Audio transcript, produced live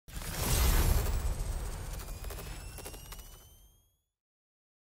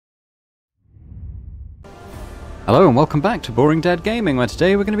Hello and welcome back to Boring Dad Gaming, where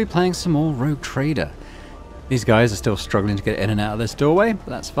today we're going to be playing some more Rogue Trader. These guys are still struggling to get in and out of this doorway, but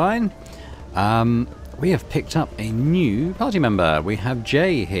that's fine. We have picked up a new party member. We have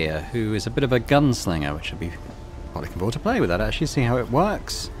Jay here, who is a bit of a gunslinger, which I'll be quite looking forward to play with that, actually, see how it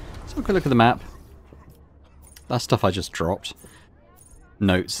works. So we'll look at the map. That's stuff I just dropped.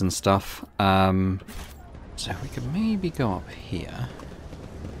 Notes and stuff. So we could maybe go up here.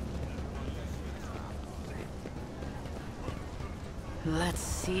 Let's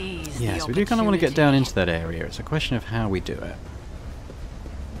seize Yes, we do kind of want to get down into that area. It's a question of how we do it.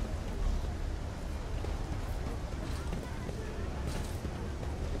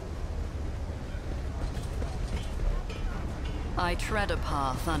 I tread a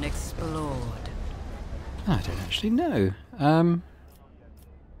path unexplored. I don't actually know.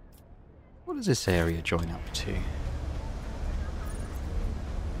 What does this area join up to?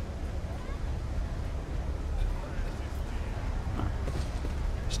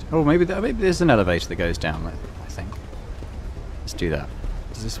 Oh, maybe there's an elevator that goes down, I think. Let's do that.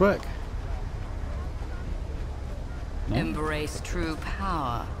 Does this work? No? Embrace true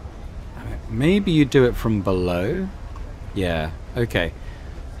power. Maybe you do it from below. Yeah, okay.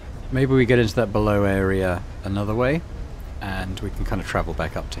 Maybe we get into that below area another way, and we can kind of travel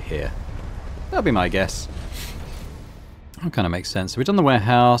back up to here. That'll be my guess. That kind of makes sense. So we've done the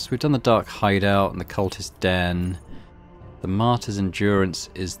warehouse, we've done the dark hideout and the cultist den. The Martyr's Endurance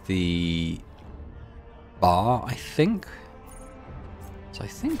is the bar, I think. So I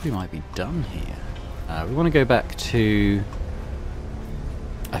think we might be done here. We want to go back to...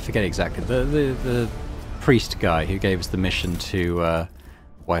 I forget exactly. The priest guy who gave us the mission to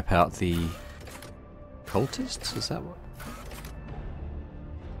wipe out the cultists? Is that what?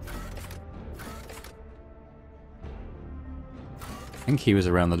 I think he was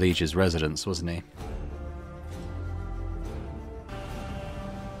around the Liege's residence, wasn't he?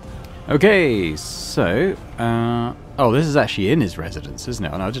 Okay, so, oh, this is actually in his residence, isn't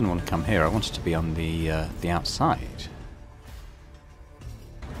it? And I didn't want to come here. I wanted to be on the outside.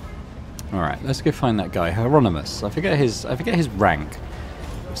 All right, let's go find that guy, Hieronymus. I forget his rank.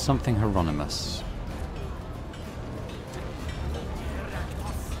 It was something Hieronymus.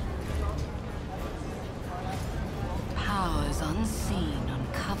 Powers unseen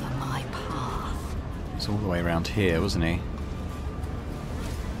uncover my path. He's all the way around here, wasn't he?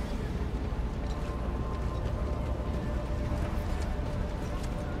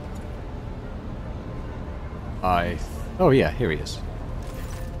 Oh yeah, here he is.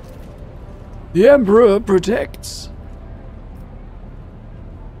 The Emperor protects.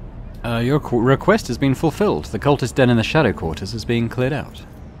 Your request has been fulfilled. The cultist den in the Shadow Quarters is being cleared out.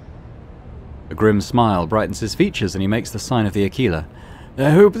 A grim smile brightens his features and he makes the sign of the Aquila. I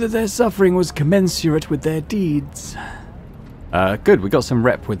hope that their suffering was commensurate with their deeds. Good, we got some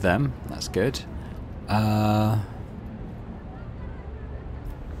rep with them. That's good. Have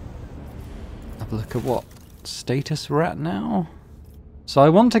a look at what status we're at now. So I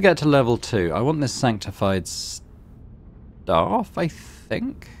want to get to level 2. I want this sanctified staff, I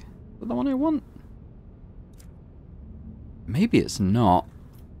think. Is that the one I want? Maybe it's not.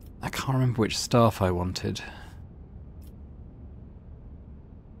 I can't remember which staff I wanted.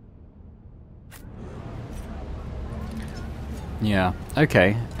 Yeah,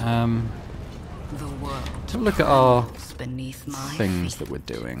 okay. The world Let's have a look at our beneath my things feet. that we're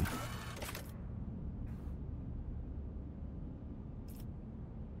doing.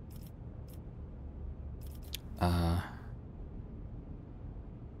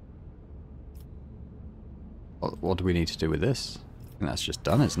 What do we need to do with this? I think that's just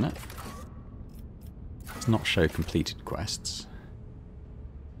done, isn't it? Let's not show completed quests.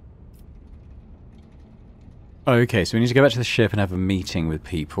 Okay, so we need to go back to the ship and have a meeting with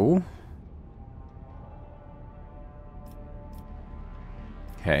people.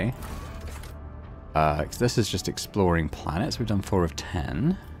 Okay. 'Cause this is just exploring planets. We've done 4 of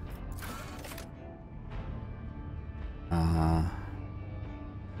 10.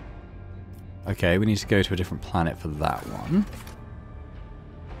 Okay, we need to go to a different planet for that one.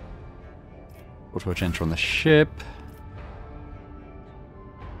 Auto enter on the ship.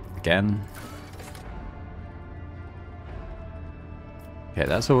 Again. Okay,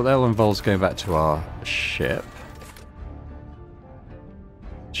 that's all. That all involves going back to our ship.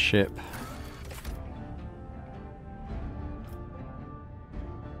 Ship.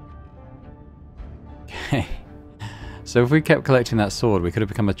 Okay. So if we kept collecting that sword, we could have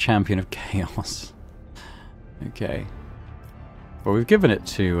become a champion of chaos. Okay. Well, we've given it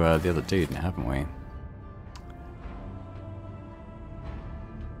to the other dude now, haven't we?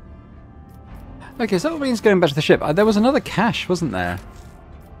 Okay, so that means going back to the ship. There was another cache, wasn't there?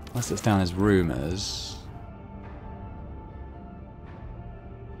 Unless it's down as rumours.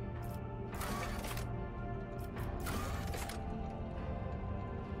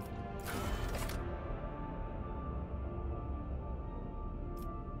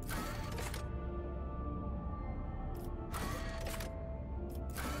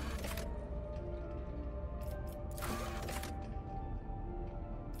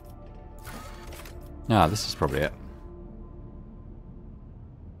 Ah, this is probably it.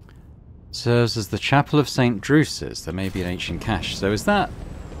 Serves as the Chapel of St. Drusus. There may be an ancient cache. So is that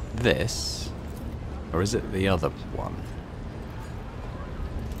this? Or is it the other one?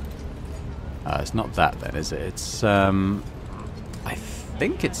 It's not that then, is it? It's, I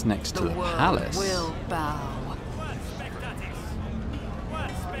think it's next to the palace. Will bow.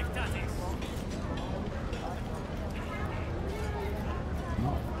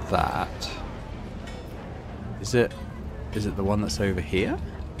 Not that. Is it the one that's over here?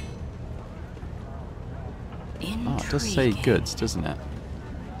 Oh, it does say goods, doesn't it?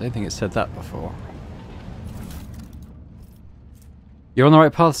 I don't think it said that before. You're on the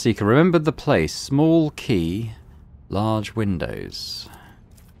right path, Seeker. Remember the place. Small key, large windows.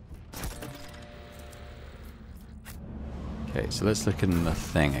 Okay, so let's look in the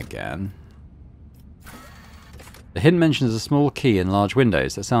thing again. The hint mentions a small key and large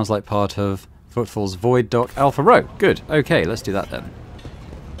windows. That sounds like part of Footfall's Void Dock Alpha Row. Good. Okay, let's do that then.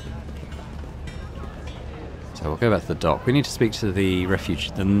 So we'll go back to the dock. We need to speak to the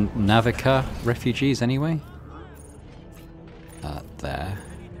Navica refugees anyway. There.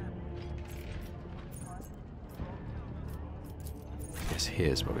 I guess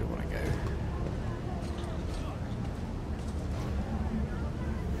here's where we want to go.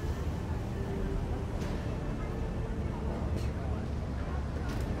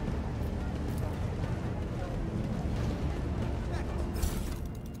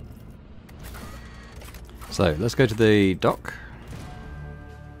 So, let's go to the dock.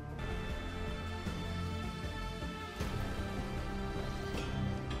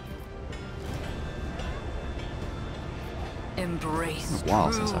 Embrace. It's been a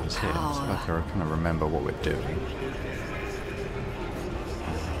while since I was here, so I can kind of remember what we're doing.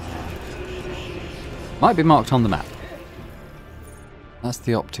 Might be marked on the map. That's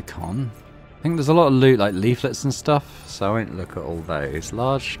the Opticon. I think there's a lot of loot, like leaflets and stuff, so I won't look at all those.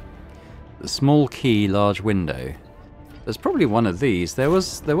 Small key, large window. There's probably one of these. There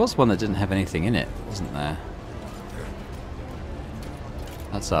was one that didn't have anything in it, wasn't there?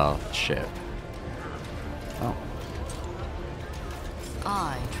 That's our ship. Oh.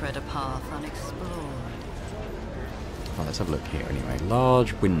 I tread a path unexplored. Well, let's have a look here anyway.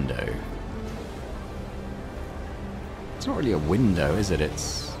 Large window. It's not really a window, is it?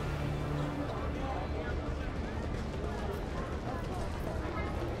 It's...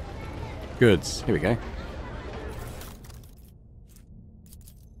 goods. Here we go.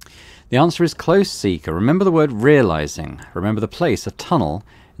 The answer is close, Seeker. Remember the word realizing. Remember the place, a tunnel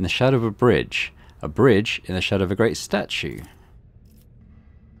in the shadow of a bridge. A bridge in the shadow of a great statue.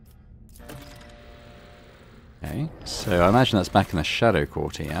 Okay, so I imagine that's back in the Shadow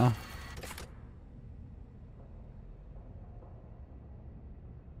Quarter, yeah?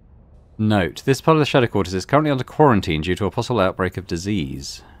 Note, this part of the Shadow Quarters is currently under quarantine due to a possible outbreak of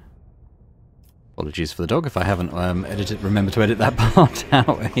disease. Apologies for the dog if I haven't remembered to edit that part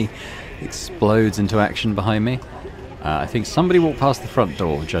out. He explodes into action behind me. I think somebody walked past the front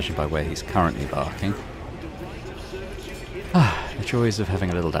door, judging by where he's currently barking. The joys of having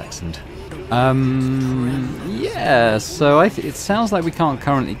a little dachshund. Yeah, so it sounds like we can't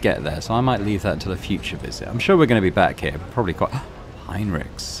currently get there, so I might leave that until a future visit. I'm sure we're going to be back here, probably quite...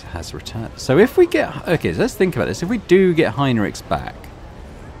 Heinrichs has returned. So if we get... okay, so let's think about this. If we do get Heinrichs back,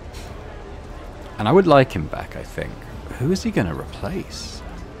 and I would like him back, I think, who is he going to replace?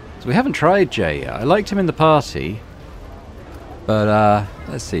 So we haven't tried Jay yet. I liked him in the party, but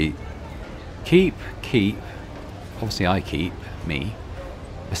let's see. Keep. Obviously I keep, me.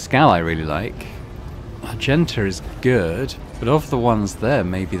 Pascal I really like. Argenta is good, but of the ones there,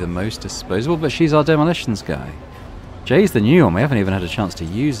 maybe the most disposable, but she's our demolitions guy. Jay's the new one, we haven't even had a chance to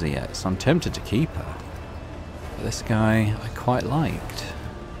use her yet, so I'm tempted to keep her. But this guy I quite liked.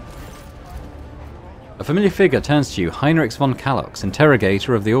 A familiar figure turns to you, Heinrich von Kalox,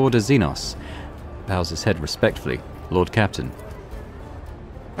 interrogator of the Order Xenos. Bows his head respectfully. Lord Captain.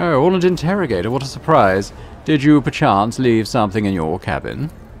 Oh, Ordered Interrogator, what a surprise. Did you perchance leave something in your cabin?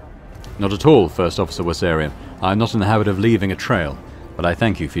 Not at all, First Officer Wassarian. I am not in the habit of leaving a trail, but I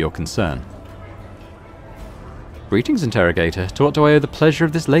thank you for your concern. Greetings, Interrogator. To what do I owe the pleasure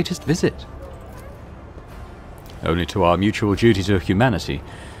of this latest visit? only to our mutual duty to humanity.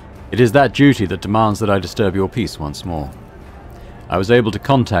 It is that duty that demands that I disturb your peace once more. I was able to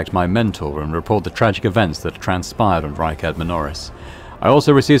contact my mentor and report the tragic events that transpired on Rykad Minoris. I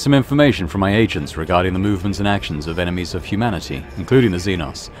also received some information from my agents regarding the movements and actions of enemies of humanity, including the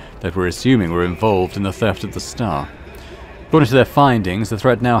Xenos, that we're assuming were involved in the theft of the star. According to their findings, the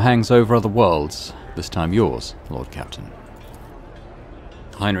threat now hangs over other worlds, this time yours, Lord Captain.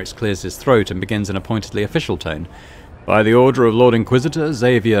 Heinrich clears his throat and begins in a pointedly official tone. By the order of Lord Inquisitor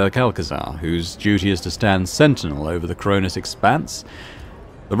Xavier Calcazar, whose duty is to stand sentinel over the Cronus Expanse,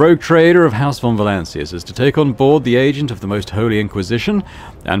 the rogue trader of House von Valancius is to take on board the agent of the Most Holy Inquisition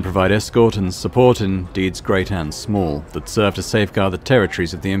and provide escort and support in deeds great and small that serve to safeguard the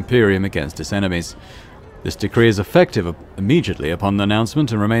territories of the Imperium against its enemies. This decree is effective immediately upon the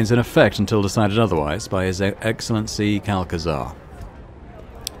announcement and remains in effect until decided otherwise by His Excellency Calcazar.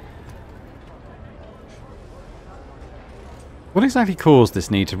 What exactly caused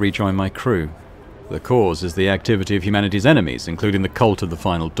this need to rejoin my crew? The cause is the activity of humanity's enemies, including the Cult of the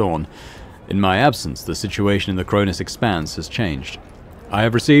Final Dawn. In my absence, the situation in the Cronus Expanse has changed. I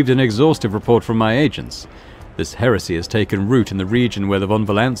have received an exhaustive report from my agents. This heresy has taken root in the region where the von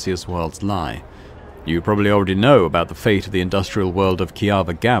Valancius worlds lie. You probably already know about the fate of the industrial world of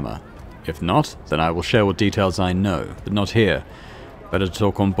Kiava Gamma. If not, then I will share what details I know, but not here. Better to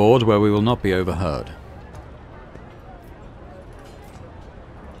talk on board where we will not be overheard.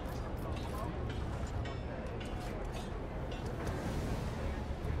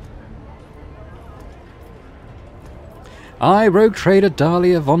 I, rogue trader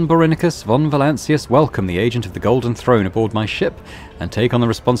Dahlia von Borinicus von Valancius, welcome the agent of the Golden Throne aboard my ship and take on the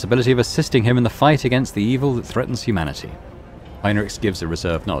responsibility of assisting him in the fight against the evil that threatens humanity. Heinrich gives a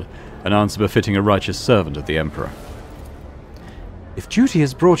reserved nod, an answer befitting a righteous servant of the Emperor. If duty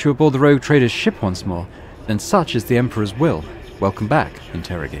has brought you aboard the rogue trader's ship once more, then such is the Emperor's will. Welcome back,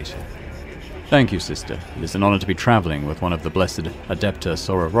 Interrogator. Thank you, sister. It is an honor to be traveling with one of the blessed Adepta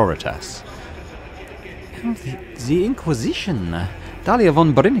Sororitas. The Inquisition. Dahlia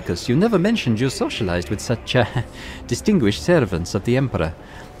von Borinicus, you never mentioned you socialized with such distinguished servants of the Emperor.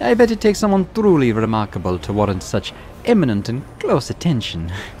 I bet it takes someone truly remarkable to warrant such eminent and close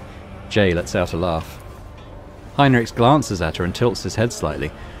attention. Jay lets out a laugh. Heinrich glances at her and tilts his head slightly.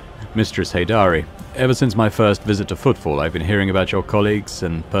 Mistress Haydari, ever since my first visit to Footfall, I've been hearing about your colleagues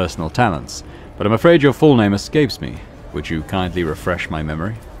and personal talents, but I'm afraid your full name escapes me. Would you kindly refresh my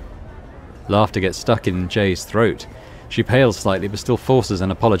memory? Laughter gets stuck in Jay's throat. She pales slightly, but still forces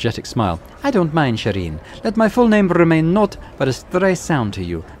an apologetic smile. I don't mind, Shireen. Let my full name remain naught but a stray sound to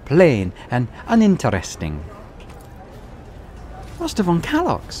you, plain and uninteresting. Master von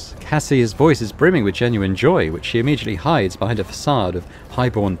Calox. Cassia's voice is brimming with genuine joy, which she immediately hides behind a facade of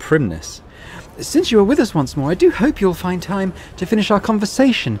highborn primness. Since you are with us once more, I do hope you'll find time to finish our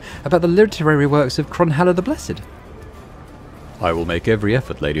conversation about the literary works of Cronhalla the Blessed. I will make every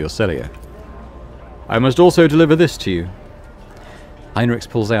effort, Lady Orselia. I must also deliver this to you. Heinrich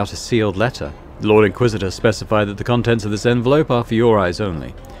pulls out a sealed letter. The Lord Inquisitor specified that the contents of this envelope are for your eyes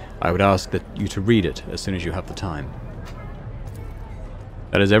only. I would ask that you to read it as soon as you have the time.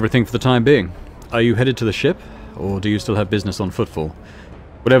 That is everything for the time being. Are you headed to the ship, or do you still have business on Footfall?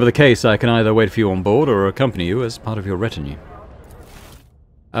 Whatever the case, I can either wait for you on board or accompany you as part of your retinue.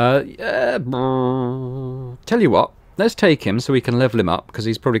 Tell you what. Let's take him so we can level him up, because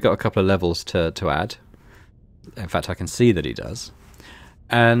he's probably got a couple of levels to add. In fact, I can see that he does.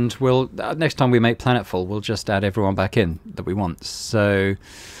 And we'll next time we make Planetfall, we'll just add everyone back in that we want. So,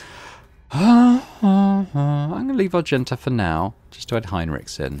 I'm going to leave Argenta for now, just to add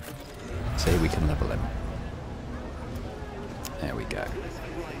Heinrichs in. See if we can level him. There we go.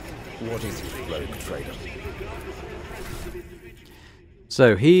 What is it, rogue trader?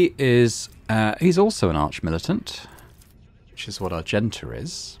 So he is, he's also an arch-militant, which is what Argenta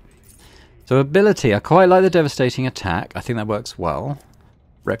is. So ability, I quite like the devastating attack. I think that works well.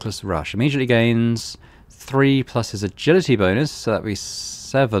 Reckless Rush. Immediately gains 3 plus his agility bonus, so that'd be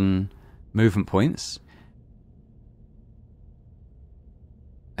 7 movement points.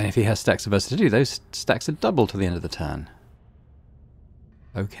 And if he has stacks of versatility, those stacks are double to the end of the turn.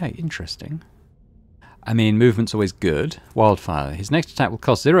 Okay, interesting. I mean, movement's always good. Wildfire. His next attack will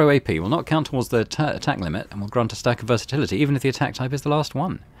cost 0 AP, will not count towards the attack limit, and will grant a stack of versatility, even if the attack type is the last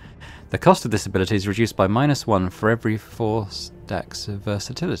one. The cost of this ability is reduced by -1 for every 4 stacks of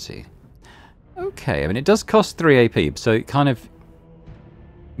versatility. Okay, I mean, it does cost 3 AP, so it kind of...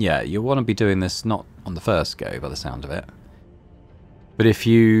 Yeah, you want to be doing this not on the first go, by the sound of it. But if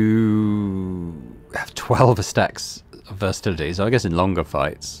you have 12 stacks of versatility, so I guess in longer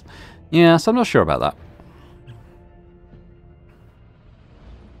fights... Yeah, so I'm not sure about that.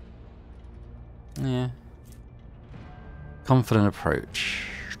 Yeah. Confident approach.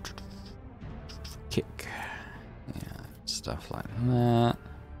 Kick. Yeah, stuff like that.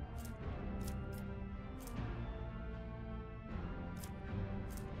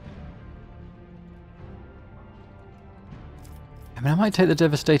 I mean, I might take the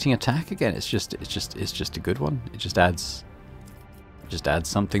devastating attack again. It's just a good one. It just adds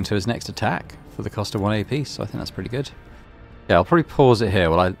something to his next attack for the cost of 1 AP. So I think that's pretty good. Yeah, I'll probably pause it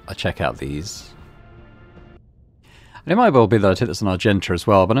here while I check out these. And it might well be that I take this on Argenta as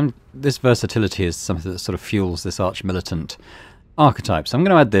well, but this versatility is something that sort of fuels this arch-militant archetype. So I'm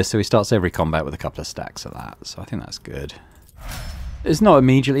going to add this so he starts every combat with a couple of stacks of that. So I think that's good. It's not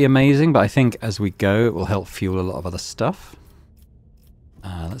immediately amazing, but I think as we go it will help fuel a lot of other stuff.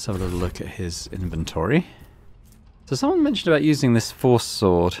 Let's have a little look at his inventory. So someone mentioned about using this force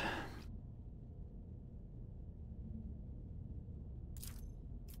sword.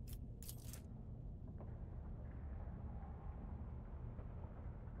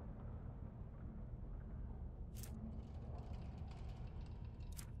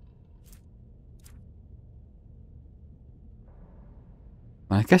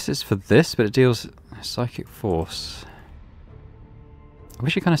 I guess it's for this, but it deals psychic force. I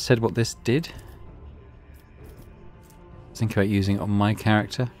wish it kind of said what this did. Think about using it on my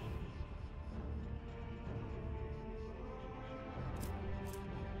character.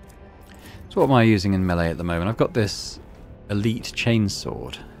 So what am I using in melee at the moment? I've got this elite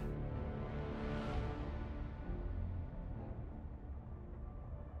chainsword.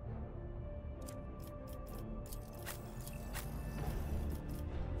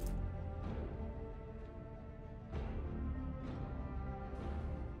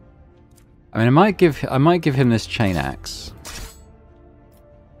 I mean, I might give him this chain axe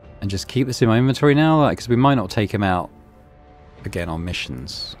and just keep this in my inventory now, like, because we might not take him out again on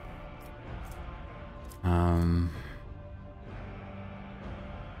missions.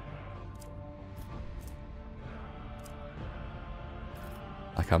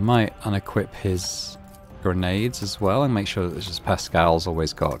 Like, I might unequip his grenades as well and make sure that just Pascal's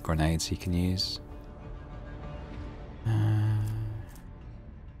always got grenades he can use. I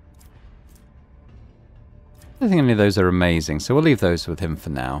don't think any of those are amazing, so we'll leave those with him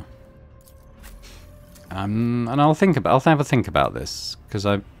for now. And I'll have a think about this, because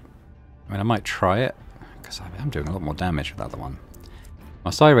I might try it, because I'm doing a lot more damage with the other one.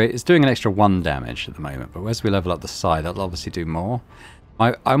 My psi rate is doing an extra 1 damage at the moment, but as we level up the psi, that'll obviously do more.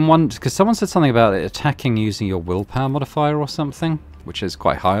 I'm wondering, because someone said something about it attacking using your willpower modifier or something, which is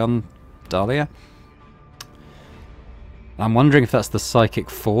quite high on Dahlia. I'm wondering if that's the psychic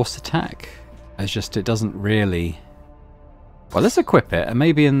force attack. It's just, it doesn't really... Well, let's equip it, and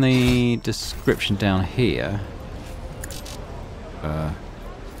maybe in the description down here...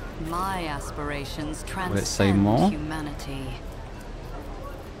 My aspirations will it say more? transcend humanity.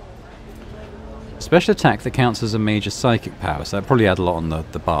 Special attack that counts as a major psychic power, so that'll probably add a lot on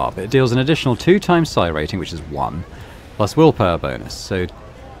the bar, but it deals an additional 2 times psi rating, which is 1, plus willpower bonus, so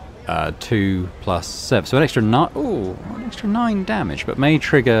 2 plus 7, so an extra 9. Ooh, an extra 9 damage, but may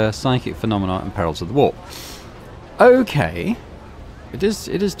trigger psychic phenomena and perils of the warp. Okay, it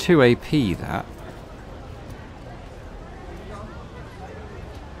is 2 AP that.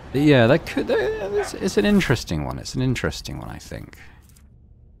 But yeah, that could. It's an interesting one. It's an interesting one, I think.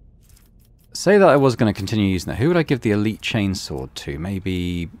 Say that I was going to continue using that. Who would I give the elite chainsword to?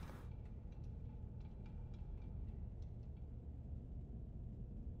 Maybe.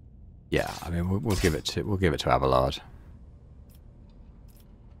 Yeah, I mean we'll give it to Abelard.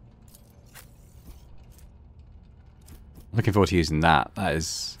 Looking forward to using that. That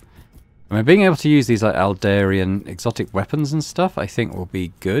is, I mean, being able to use these like Aldarian exotic weapons and stuff, I think will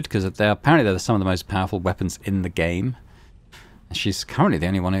be good because apparently they're some of the most powerful weapons in the game. And she's currently the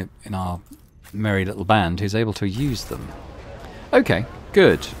only one in our merry little band who's able to use them. Okay,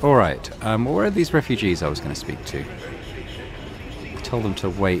 good. All right. Where are these refugees I was going to speak to? Told them to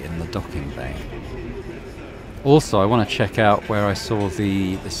wait in the docking bay. Also, I want to check out where I saw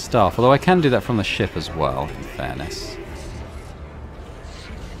the staff, although I can do that from the ship as well, in fairness.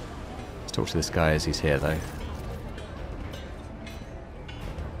 Let's talk to this guy as he's here, though.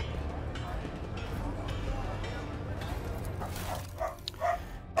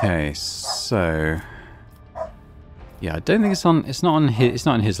 Okay, so yeah, I don't think it's not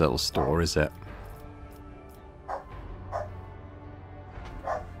in his little store, is it?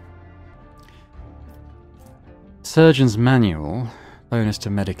 Surgeon's Manual, bonus to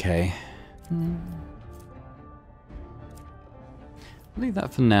Medicae. Leave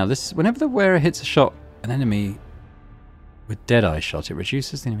that for now. This, whenever the wearer hits an enemy with Deadeye shot, it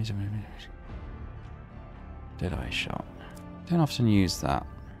reduces the enemy's... Deadeye shot. Don't often use that.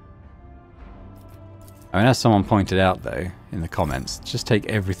 I mean, as someone pointed out, though, in the comments, just take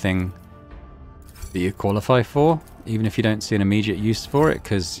everything that you qualify for, even if you don't see an immediate use for it,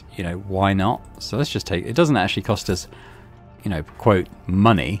 because, you know, why not? So let's just take... It doesn't actually cost us, you know, quote,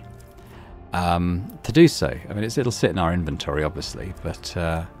 money to do so. I mean, it'll sit in our inventory, obviously, but,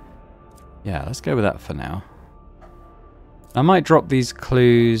 yeah, let's go with that for now. I might drop these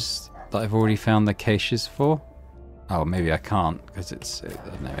clues that I've already found the caches for. Oh, maybe I can't, because it's... I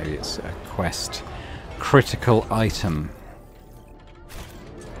don't know, maybe it's a quest... Critical item.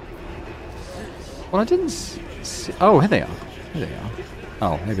 Well, I didn't see... Oh, here they are. Here they are.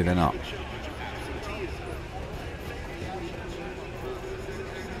 Oh, maybe they're not.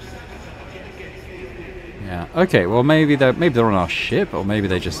 Yeah. Okay. Well, maybe they're on our ship, or maybe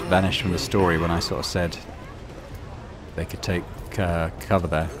they just vanished from the story when I sort of said they could take cover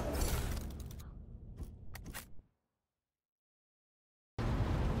there.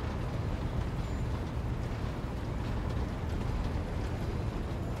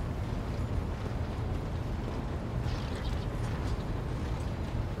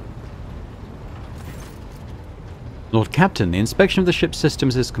 Lord Captain, the inspection of the ship's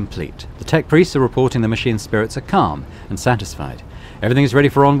systems is complete. The tech priests are reporting the machine spirits are calm and satisfied. Everything is ready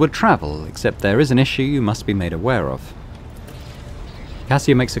for onward travel, except there is an issue you must be made aware of.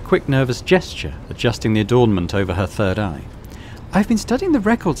 Cassia makes a quick nervous gesture, adjusting the adornment over her third eye. I've been studying the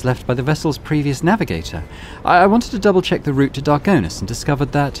records left by the vessel's previous navigator. I wanted to double-check the route to Dargonus and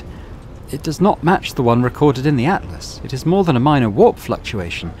discovered that it does not match the one recorded in the Atlas. It is more than a minor warp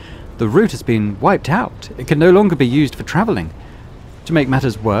fluctuation. The route has been wiped out. It can no longer be used for travelling. To make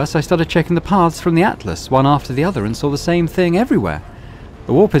matters worse, I started checking the paths from the Atlas, one after the other, and saw the same thing everywhere.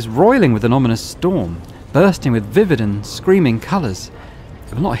 The warp is roiling with an ominous storm, bursting with vivid and screaming colours.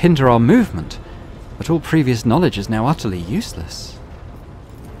 It will not hinder our movement, but all previous knowledge is now utterly useless.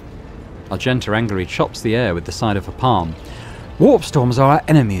 Argenta angrily chops the air with the side of her palm. Warp storms are our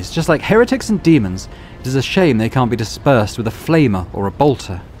enemies, just like heretics and demons. It is a shame they can't be dispersed with a flamer or a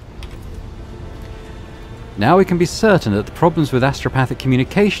bolter. Now we can be certain that the problems with astropathic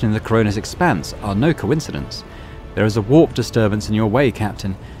communication in the Corona's expanse are no coincidence. There is a warp disturbance in your way,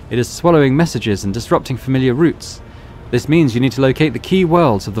 Captain. It is swallowing messages and disrupting familiar routes. This means you need to locate the key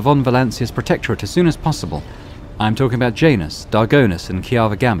worlds of the Von Valancius Protectorate as soon as possible. I am talking about Janus, Dargonus, and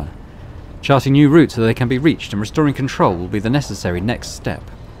Kiava Gamma. Charting new routes so they can be reached and restoring control will be the next step.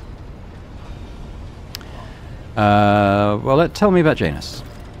 Tell me about Janus.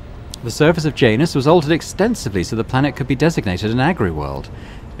 The surface of Janus was altered extensively so the planet could be designated an agri-world.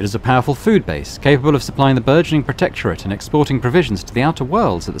 It is a powerful food base, capable of supplying the burgeoning protectorate and exporting provisions to the outer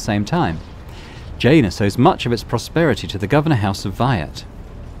worlds at the same time. Janus owes much of its prosperity to the Governor House of Viat.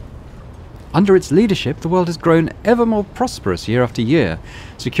 Under its leadership, the world has grown ever more prosperous year after year,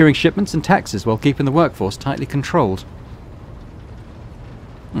 securing shipments and taxes while keeping the workforce tightly controlled.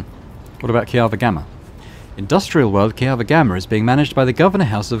 What about Kiava Gamma? Industrial world Kiava Gamma is being managed by the Governor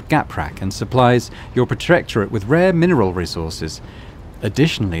House of Gaprak and supplies your protectorate with rare mineral resources.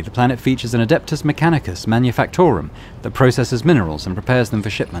 Additionally, the planet features an Adeptus Mechanicus Manufactorum that processes minerals and prepares them for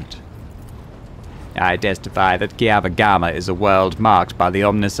shipment. I testify that Kiava Gamma is a world marked by the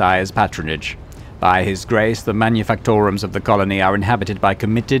Omnissiah's patronage. By his grace, the manufactorums of the colony are inhabited by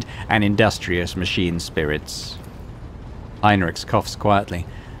committed and industrious machine spirits. Heinrichs coughs quietly.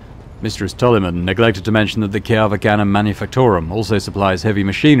 Mistress Tolliman neglected to mention that the Kiava Gamma Manufactorum also supplies heavy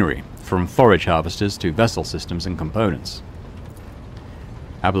machinery, from forage harvesters to vessel systems and components.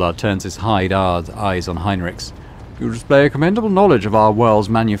 Abelard turns his hide-eyed eyes on Heinrichs. You display a commendable knowledge of our world's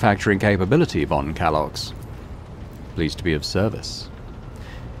manufacturing capability, von Kalox. Pleased to be of service.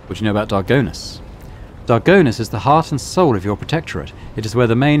 What do you know about Dargonus? Dargonus is the heart and soul of your protectorate. It is where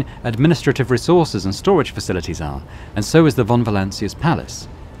the main administrative resources and storage facilities are, and so is the Von Valancius Palace.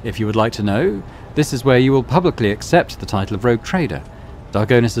 If you would like to know, this is where you will publicly accept the title of Rogue Trader.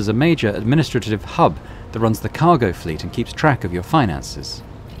 Dargonus is a major administrative hub that runs the cargo fleet and keeps track of your finances.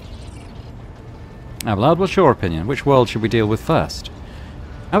 Abelard, what's your opinion? Which world should we deal with first?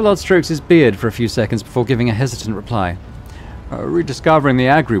 Abelard strokes his beard for a few seconds before giving a hesitant reply. Rediscovering the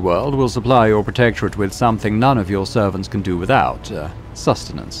agri-world will supply your protectorate with something none of your servants can do without,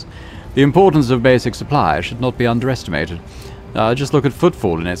 sustenance. The importance of basic supply should not be underestimated. Just look at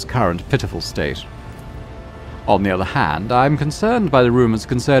Footfall in its current pitiful state. On the other hand, I am concerned by the rumors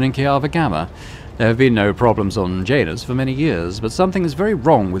concerning Kiava Gamma. There have been no problems on Janus for many years, but something is very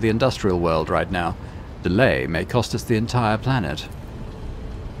wrong with the industrial world right now. Delay may cost us the entire planet.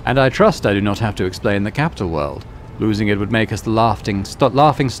 And I trust I do not have to explain the capital world. Losing it would make us the laughing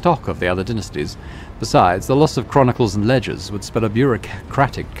stock of the other dynasties. Besides, the loss of chronicles and ledgers would spell a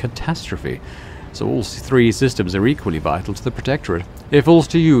bureaucratic catastrophe, so all three systems are equally vital to the Protectorate. It falls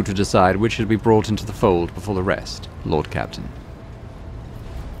to you to decide which should be brought into the fold before the rest, Lord Captain.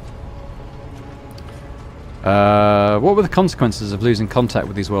 What would the consequences of losing contact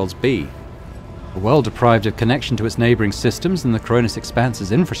with these worlds be? A world deprived of connection to its neighbouring systems and the Cronus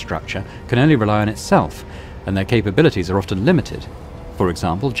Expanse's infrastructure can only rely on itself, and their capabilities are often limited. For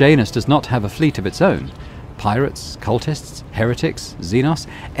example, Janus does not have a fleet of its own. Pirates, cultists, heretics, Xenos,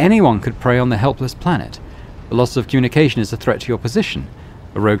 anyone could prey on the helpless planet. The loss of communication is a threat to your position.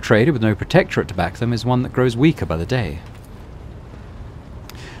 A rogue trader with no Protectorate to back them is one that grows weaker by the day.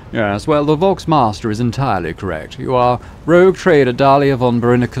 Yes, well, the Vox Master is entirely correct. You are rogue trader Dahlia von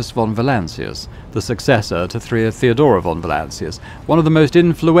Berenikus von Valancius, the successor to Theodora von Valancius, one of the most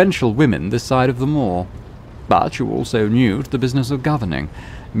influential women this side of the moor. But you also new to the business of governing.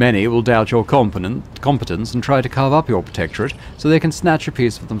 Many will doubt your competence and try to carve up your Protectorate so they can snatch a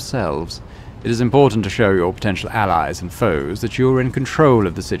piece for themselves. It is important to show your potential allies and foes that you are in control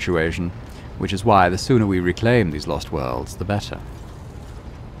of the situation, which is why the sooner we reclaim these lost worlds, the better.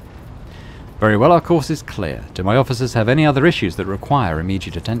 Very well, our course is clear. Do my officers have any other issues that require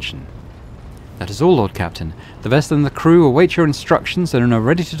immediate attention? That is all, Lord Captain. The vessel and the crew await your instructions and are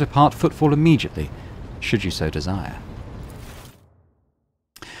ready to depart footfall immediately, should you so desire.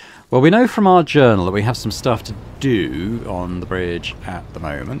 Well, we know from our journal that we have some stuff to do on the bridge at the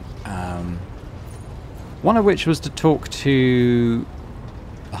moment. One of which was to talk to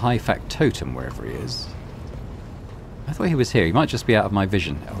the High Factotum, wherever he is. I thought he was here. He might just be out of my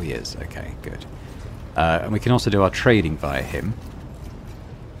vision. Oh, he is. Okay, good. And we can also do our trading via him.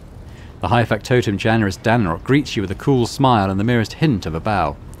 The High Factotum Janus Danrock greets you with a cool smile and the merest hint of a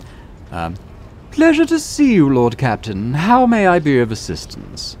bow. Pleasure to see you, Lord Captain. How may I be of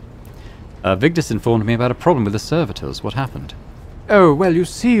assistance? Vigdis informed me about a problem with the servitors. What happened? Oh, well, you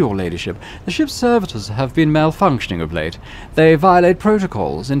see, your ladyship, the ship's servitors have been malfunctioning of late. They violate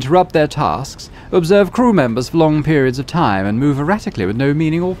protocols, interrupt their tasks, observe crew members for long periods of time, and move erratically with no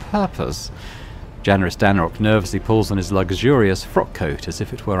meaning or purpose. Janus Danrock nervously pulls on his luxurious frock coat as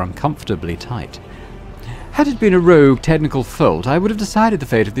if it were uncomfortably tight. Had it been a rogue technical fault, I would have decided the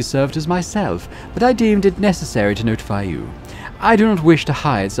fate of these servitors myself, but I deemed it necessary to notify you. I do not wish to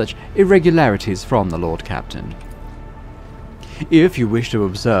hide such irregularities from the Lord Captain. If you wish to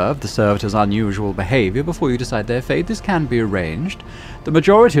observe the servitors' unusual behaviour before you decide their fate, this can be arranged. The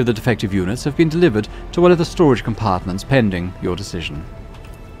majority of the defective units have been delivered to one of the storage compartments pending your decision.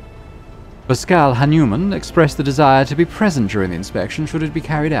 Pascal Hanuman expressed the desire to be present during the inspection should it be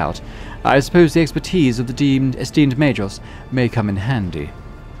carried out. I suppose the expertise of the esteemed Majors may come in handy.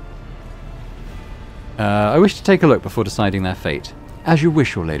 I wish to take a look before deciding their fate. As you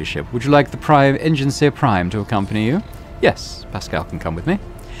wish, your ladyship. Would you like the Engineer Prime to accompany you? Yes, Pascal can come with me.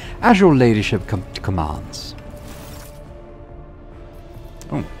 As your ladyship commands.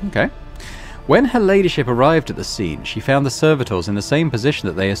 Oh, okay. When her ladyship arrived at the scene, she found the servitors in the same position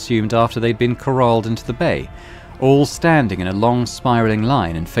that they assumed after they'd been corralled into the bay, all standing in a long spiralling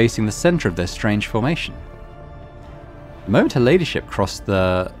line and facing the centre of their strange formation. The moment her ladyship crossed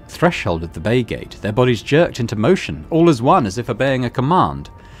the threshold of the bay gate, their bodies jerked into motion, all as one, as if obeying a command.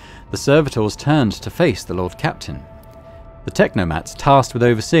 The servitors turned to face the Lord Captain. The technomats tasked with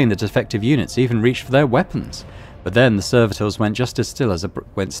overseeing the defective units even reached for their weapons, but then the servitors went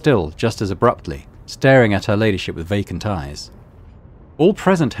still just as abruptly, staring at her ladyship with vacant eyes. All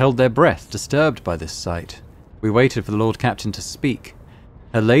present held their breath, disturbed by this sight. We waited for the Lord Captain to speak.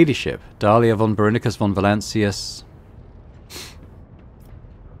 Her ladyship, Dahlia von Berenikus von Valancius,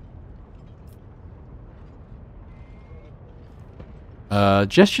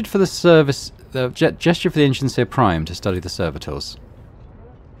 gestured for the Engineer Prime to study the servitors.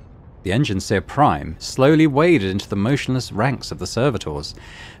 The Engineer Prime slowly waded into the motionless ranks of the servitors,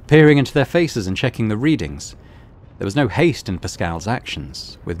 peering into their faces and checking the readings. There was no haste in Pascal's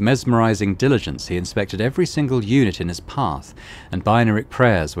actions. With mesmerizing diligence, he inspected every single unit in his path, and binaric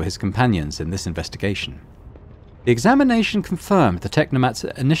prayers were his companions in this investigation. The examination confirmed the technomat's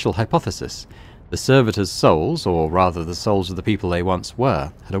initial hypothesis. The servitors' souls, or rather the souls of the people they once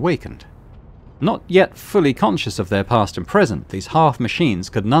were, had awakened. Not yet fully conscious of their past and present, these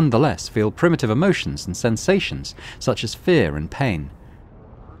half-machines could nonetheless feel primitive emotions and sensations, such as fear and pain.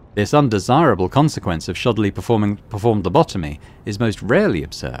 This undesirable consequence of shoddily performed lobotomy is most rarely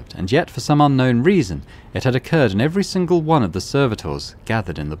observed, and yet for some unknown reason it had occurred in every single one of the servitors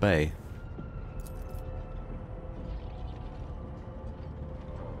gathered in the bay.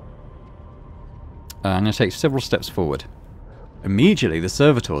 I'm going to take several steps forward. Immediately the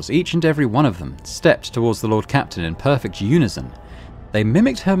servitors, each and every one of them, stepped towards the Lord Captain in perfect unison. They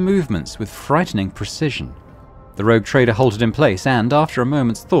mimicked her movements with frightening precision. The rogue trader halted in place and, after a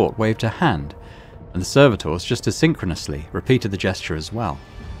moment's thought, waved her hand, and the servitors, just as synchronously, repeated the gesture as well.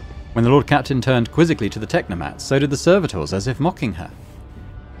 When the Lord Captain turned quizzically to the technomats, so did the servitors, as if mocking her.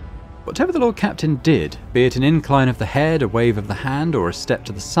 Whatever the Lord Captain did, be it an incline of the head, a wave of the hand, or a step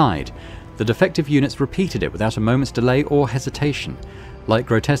to the side, the defective units repeated it without a moment's delay or hesitation, like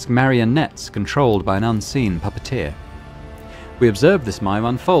grotesque marionettes controlled by an unseen puppeteer. We observed this mime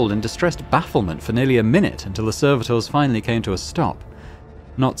unfold in distressed bafflement for nearly a minute until the servitors finally came to a stop.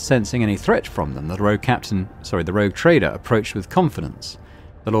 Not sensing any threat from them, the rogue trader approached with confidence.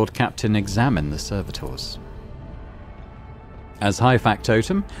 The Lord Captain examined the servitors. As High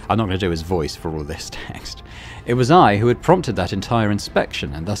Factotum, I'm not going to do his voice for all this text. It was I who had prompted that entire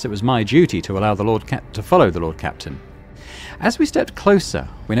inspection, and thus it was my duty to allow to follow the Lord Captain. As we stepped closer,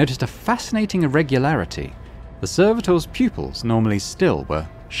 we noticed a fascinating irregularity. The servitors' pupils, normally still, were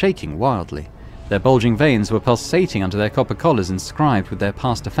shaking wildly. Their bulging veins were pulsating under their copper collars inscribed with their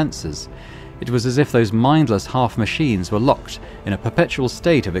past offences. It was as if those mindless half-machines were locked in a perpetual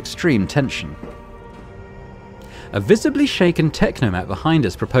state of extreme tension. A visibly shaken technomat behind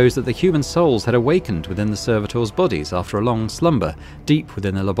us proposed that the human souls had awakened within the servitors' bodies after a long slumber, deep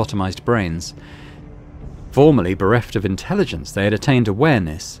within their lobotomized brains. Formerly bereft of intelligence, they had attained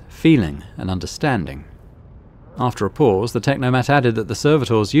awareness, feeling, and understanding. After a pause, the technomat added that the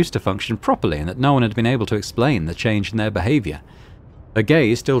servitors used to function properly and that no one had been able to explain the change in their behaviour. A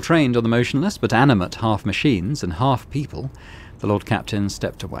gaze still trained on the motionless but animate half-machines and half-people, the Lord Captain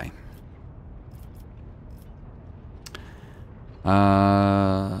stepped away.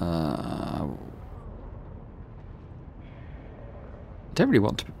 I don't really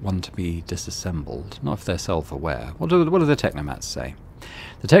want one to be disassembled, not if they're self-aware. What do the technomats say?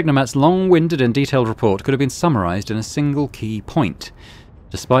 The technomat's long-winded and detailed report could have been summarised in a single key point.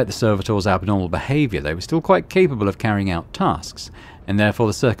 Despite the servitors' abnormal behaviour, they were still quite capable of carrying out tasks, and therefore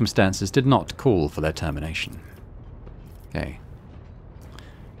the circumstances did not call for their termination. Okay.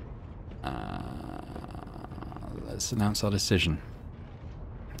 Let's announce our decision.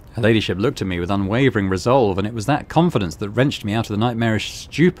 Her ladyship looked at me with unwavering resolve, and it was that confidence that wrenched me out of the nightmarish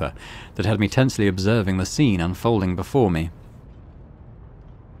stupor that had me tensely observing the scene unfolding before me.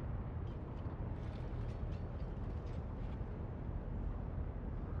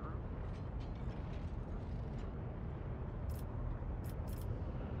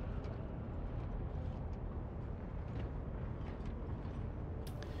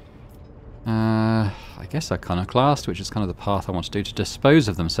 I guess iconoclast, which is kind of the path I want to do, to dispose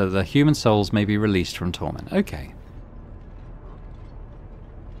of them so that their human souls may be released from torment. Okay.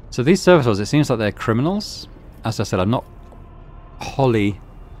 So these servitors, it seems like they're criminals. As I said, I'm not wholly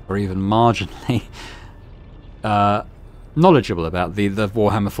or even marginally knowledgeable about the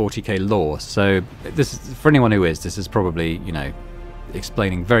Warhammer 40K lore. So this is, for anyone who is, this is probably, you know,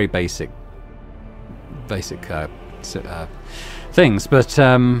 explaining very basic things, but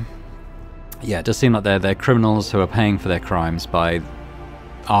yeah, it does seem like they're criminals who are paying for their crimes by,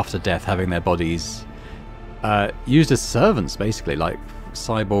 after death, having their bodies used as servants, basically, like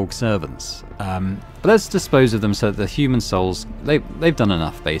cyborg servants. But let's dispose of them so that the human souls, they've done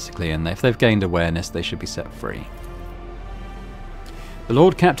enough, basically, and if they've gained awareness, they should be set free. The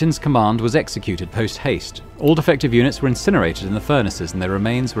Lord Captain's command was executed post-haste. All defective units were incinerated in the furnaces, and their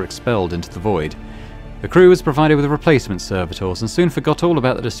remains were expelled into the void. The crew was provided with replacement servitors and soon forgot all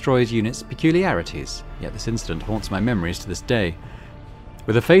about the destroyed unit's peculiarities, yet this incident haunts my memories to this day.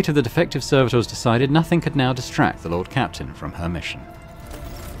 With the fate of the defective servitors decided, nothing could now distract the Lord Captain from her mission.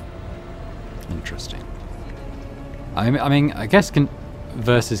 Interesting. I mean, I guess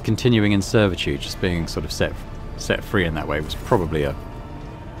versus continuing in servitude, just being sort of set free in that way was probably a,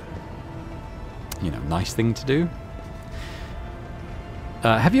 you know, nice thing to do.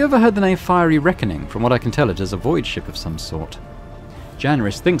 Have you ever heard the name Fiery Reckoning? From what I can tell, it is a void ship of some sort.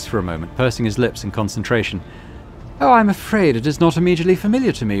 Janris thinks for a moment, pursing his lips in concentration. Oh, I'm afraid it is not immediately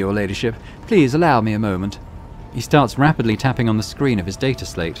familiar to me, your ladyship. Please allow me a moment. He starts rapidly tapping on the screen of his data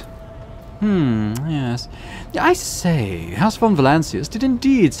slate. Yes. I say, House von Valancius did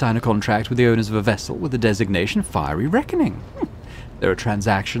indeed sign a contract with the owners of a vessel with the designation Fiery Reckoning. There are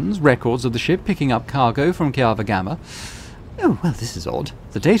transactions, records of the ship picking up cargo from Kiava Gamma. Oh, well, this is odd.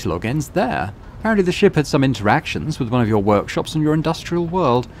 The data log ends there. Apparently the ship had some interactions with one of your workshops on your industrial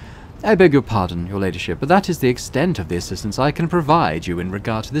world. I beg your pardon, your ladyship, but that is the extent of the assistance I can provide you in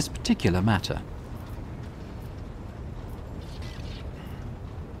regard to this particular matter.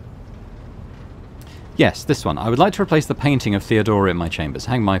 Yes, this one. I would like to replace the painting of Theodora in my chambers.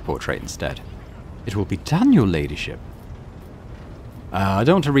 Hang my portrait instead. It will be done, your ladyship. I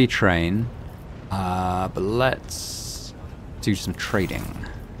don't want to retrain, but let's do some trading.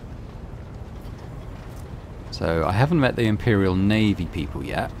 So I haven't met the Imperial Navy people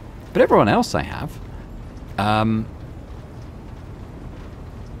yet, but everyone else I have.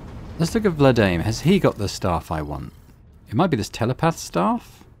 Let's look at Vladimir. Has he got the staff I want? It might be this telepath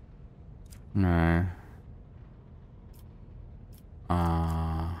staff? No.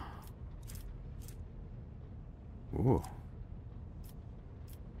 Ooh.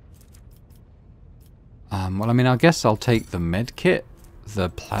 Well, I mean, I guess I'll take the med kit, the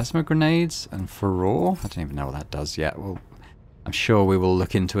plasma grenades, and furore. I don't even know what that does yet. Well, I'm sure we will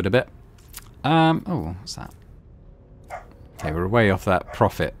look into it a bit. Oh, what's that? Okay, we're way off that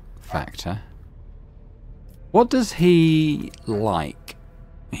profit factor. What does he like?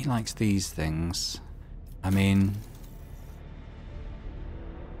 He likes these things. I mean...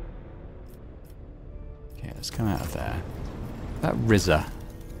 Okay, let's come out of there. That Rizza.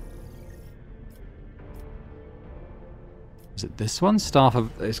 Is it this one? Staff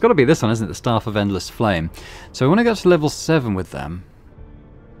of... It's got to be this one, isn't it? The Staff of Endless Flame. So we want to go to level 7 with them.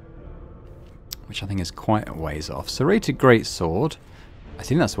 Which I think is quite a ways off. Serrated Greatsword. I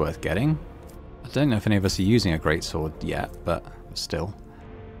think that's worth getting. I don't know if any of us are using a Greatsword yet, but still.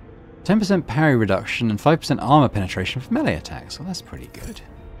 10% parry reduction and 5% armor penetration for melee attacks. Well, that's pretty good.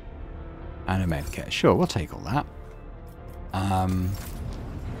 And a medkit. Sure, we'll take all that.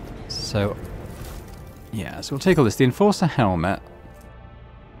 So, yeah, so we'll take all this. The Enforcer Helmet.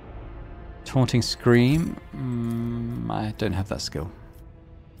 Taunting Scream. I don't have that skill.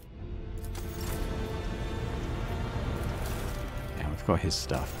 Yeah, we've got his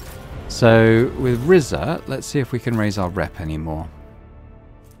stuff. So, with Rizza, let's see if we can raise our rep anymore.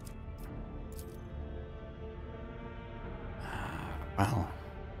 Well,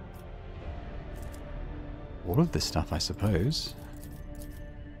 all of this stuff, I suppose.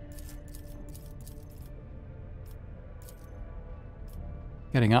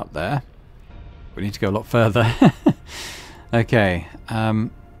 Getting up there. We need to go a lot further. Okay.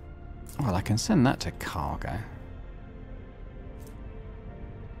 Well, I can send that to cargo.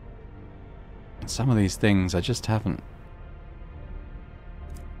 And some of these things I just haven't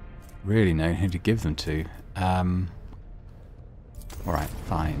really known who to give them to. Alright,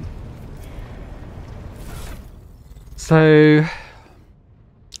 fine. So,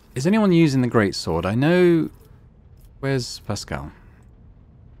 is anyone using the Greatsword? I know... Where's Pascal?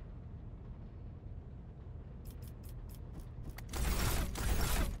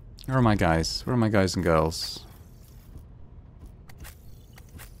 Where are my guys? Where are my guys and girls?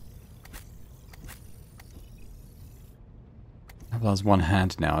 Abelard's one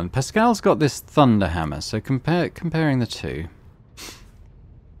hand now, and Pascal's got this thunder hammer. So comparing the two,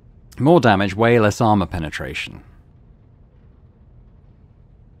 more damage, way less armor penetration.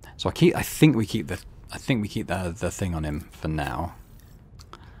 So I think we keep the thing on him for now.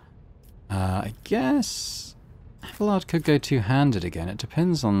 I guess Abelard could go two-handed again. It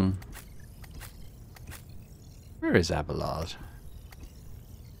depends on... Where is Abelard?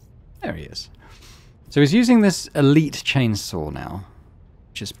 There he is. So he's using this elite chainsaw now,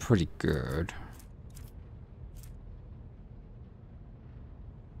 which is pretty good.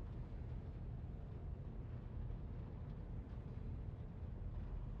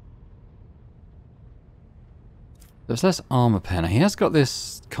 There's less armor pen. He has got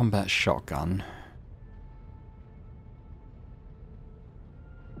this combat shotgun.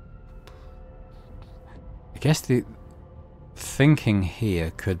 I guess the thinking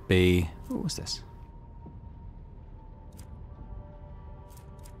here could be... What was this?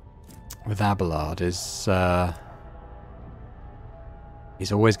 With Abelard is...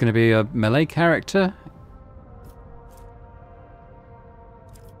 he's always going to be a melee character.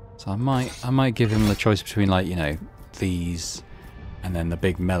 So I might give him the choice between, like, you know, these and then the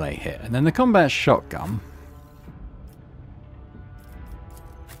big melee hit. And then the combat shotgun.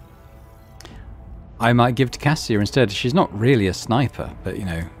 I might give to Cassia instead. She's not really a sniper, but, you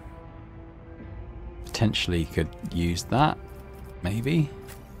know, potentially could use that, maybe.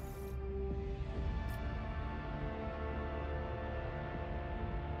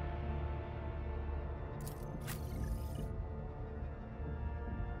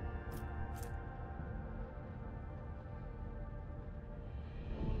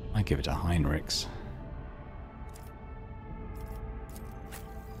 I give it to Heinrichs.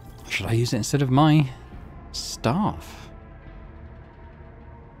 Should I use it instead of my staff?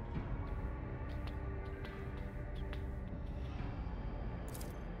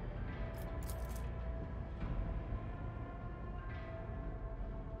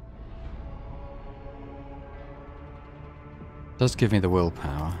 Does give me the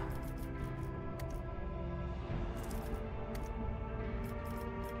willpower.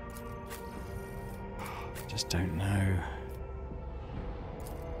 Just don't know.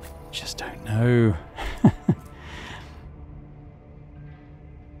 Just don't know.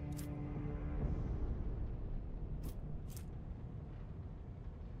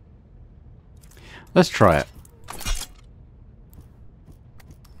 Let's try it.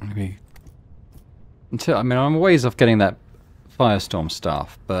 Maybe until I'm a ways off getting that Firestorm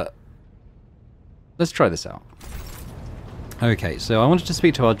staff, but let's try this out. Okay, so I wanted to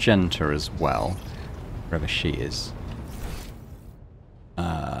speak to Argenta as well, wherever she is.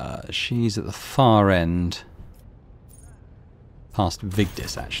 She's at the far end, past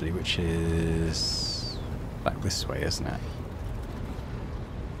Vigdis actually, which is back this way, isn't it?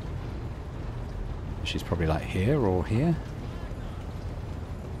 She's probably like here or here.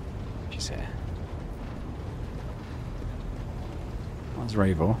 She's here. Where's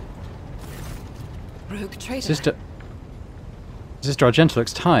Ravor? Rogue trader. Sister Argenta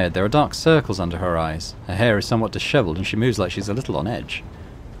looks tired. There are dark circles under her eyes. Her hair is somewhat disheveled and she moves like she's a little on edge.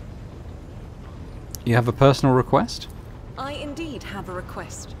 You have a personal request? I indeed have a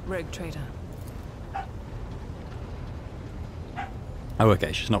request, Rogue Trader. Oh,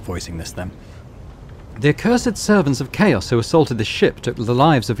 okay, she's not voicing this then. The accursed servants of Chaos who assaulted this ship took the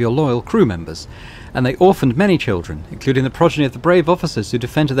lives of your loyal crew members, and they orphaned many children, including the progeny of the brave officers who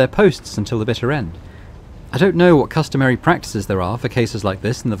defended their posts until the bitter end. I don't know what customary practices there are for cases like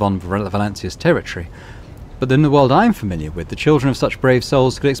this in the von Valancius territory, but in the world I'm familiar with, the children of such brave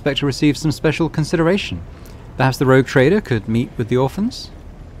souls could expect to receive some special consideration. Perhaps the Rogue Trader could meet with the orphans?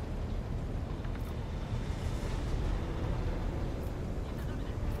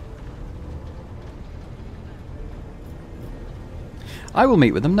 I will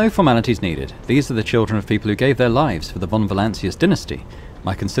meet with them, no formalities needed. These are the children of people who gave their lives for the von Valancius dynasty.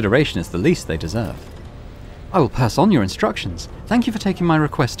 My consideration is the least they deserve. I will pass on your instructions. Thank you for taking my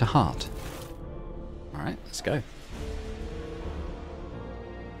request to heart. Alright, let's go.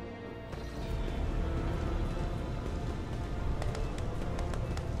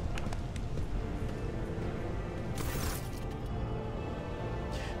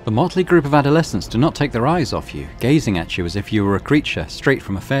 The motley group of adolescents do not take their eyes off you, gazing at you as if you were a creature straight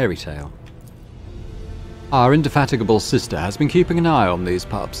from a fairy tale. Our indefatigable sister has been keeping an eye on these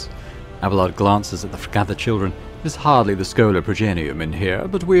pups. Abelard glances at the gathered children. It is hardly the Schola Progenium in here,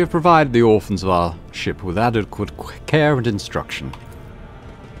 but we have provided the orphans of our ship with adequate care and instruction.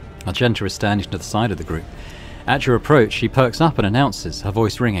 Argenta is standing to the side of the group. At your approach, she perks up and announces, her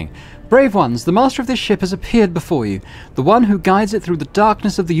voice ringing, "Brave ones, the master of this ship has appeared before you, the one who guides it through the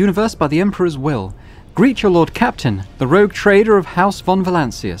darkness of the universe by the Emperor's will. Greet your Lord Captain, the rogue trader of House von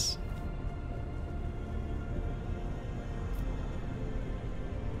Valancius."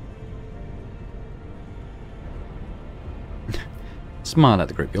 Smile at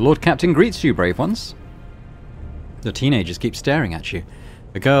the group. Your Lord Captain greets you, brave ones. The teenagers keep staring at you.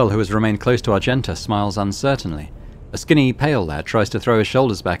 The girl, who has remained close to Argenta, smiles uncertainly. A skinny, pale lad tries to throw his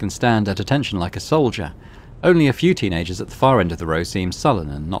shoulders back and stand at attention like a soldier. Only a few teenagers at the far end of the row seem sullen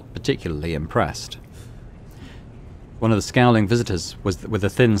and not particularly impressed. One of the scowling visitors, with a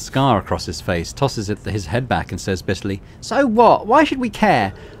thin scar across his face, tosses his head back and says bitterly, "So what? Why should we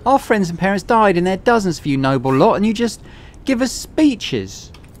care? Our friends and parents died in their dozens for you noble lot, and you just give us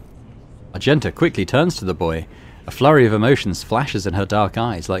speeches." Argenta quickly turns to the boy. A flurry of emotions flashes in her dark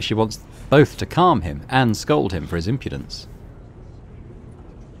eyes, like she wants both to calm him and scold him for his impudence.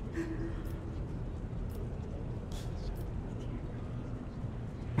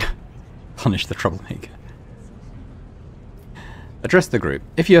 Punish the troublemaker. Address the group.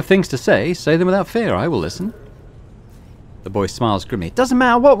 If you have things to say, say them without fear. I will listen. The boy smiles grimly. "Doesn't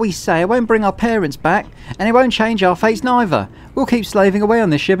matter what we say, it won't bring our parents back, and it won't change our fates neither. We'll keep slaving away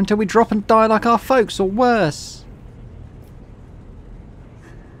on this ship until we drop and die like our folks, or worse."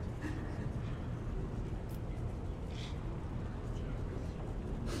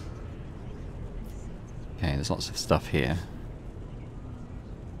 Okay, there's lots of stuff here.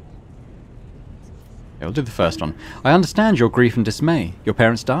 Okay, we'll do the first one. I understand your grief and dismay. Your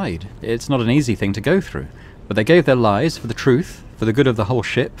parents died. It's not an easy thing to go through. But they gave their lives for the truth, for the good of the whole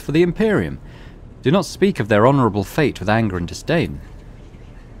ship, for the Imperium. Do not speak of their honourable fate with anger and disdain.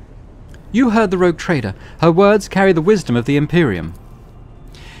 You heard the rogue trader. Her words carry the wisdom of the Imperium.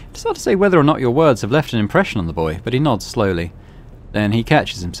 It's hard to say whether or not your words have left an impression on the boy, but he nods slowly. Then he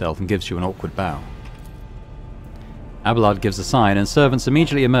catches himself and gives you an awkward bow. Abelard gives a sign, and servants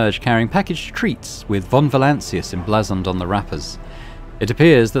immediately emerge carrying packaged treats with von Valancius emblazoned on the wrappers. It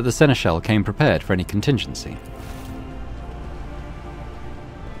appears that the Seneschal came prepared for any contingency.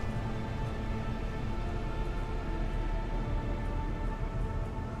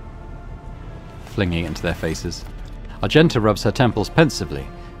 flinging it into their faces. Argenta rubs her temples pensively.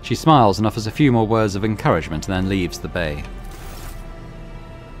 She smiles and offers a few more words of encouragement and then leaves the bay.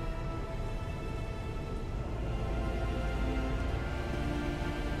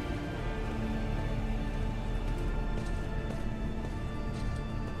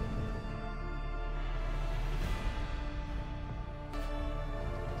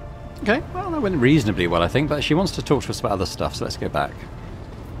 Okay, well that went reasonably well I think, but she wants to talk to us about other stuff, so let's go back.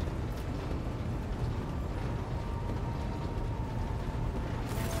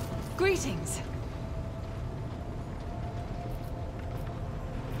 Greetings.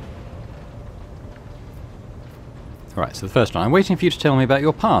 Alright, so the first one. I'm waiting for you to tell me about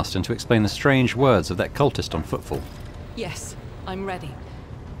your past and to explain the strange words of that cultist on footfall. Yes, I'm ready.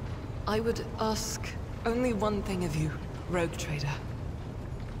 I would ask only one thing of you, Rogue Trader.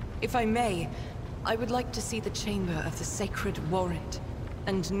 If I may, I would like to see the chamber of the sacred warrant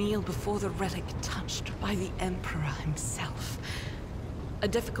and kneel before the relic touched by the Emperor himself. A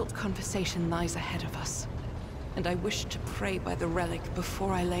difficult conversation lies ahead of us, and I wish to pray by the relic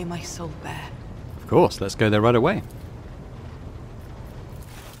before I lay my soul bare. Of course, let's go there right away.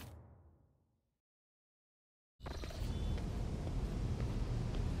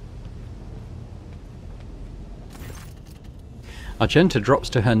 Argenta drops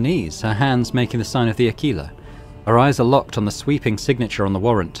to her knees, her hands making the sign of the Aquila. Her eyes are locked on the sweeping signature on the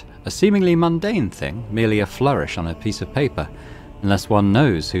warrant, a seemingly mundane thing, merely a flourish on a piece of paper, unless one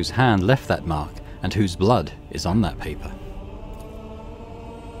knows whose hand left that mark and whose blood is on that paper.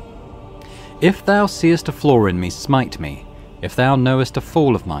 If thou seest a flaw in me, smite me. If thou knowest a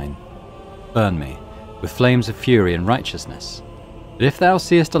fall of mine, burn me with flames of fury and righteousness. But if thou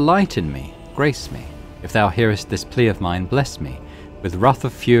seest a light in me, grace me. If thou hearest this plea of mine, bless me with wrath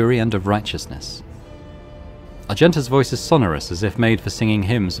of fury and of righteousness. Argenta's voice is sonorous, as if made for singing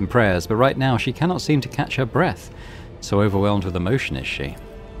hymns and prayers, but right now she cannot seem to catch her breath. So overwhelmed with emotion is she.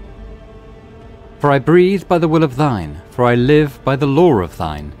 For I breathe by the will of thine, for I live by the law of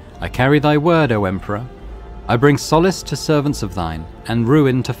thine. I carry thy word, O Emperor. I bring solace to servants of thine, and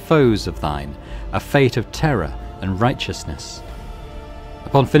ruin to foes of thine, a fate of terror and righteousness.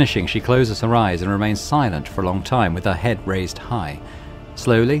 Upon finishing, she closes her eyes and remains silent for a long time with her head raised high.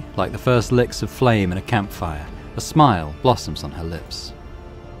 Slowly, like the first licks of flame in a campfire, a smile blossoms on her lips.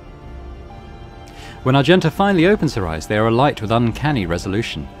 When Argenta finally opens her eyes, they are alight with uncanny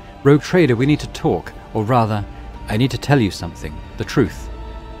resolution. Rogue Trader, we need to talk, or rather, I need to tell you something. The truth.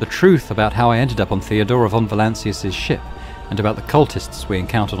 The truth about how I ended up on Theodora von Valancius's ship, and about the cultists we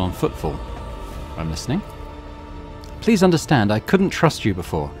encountered on footfall. I'm listening. Please understand, I couldn't trust you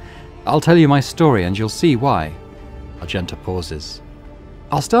before. I'll tell you my story and you'll see why. Argenta pauses.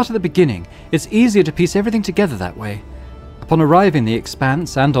 I'll start at the beginning. It's easier to piece everything together that way. Upon arriving in the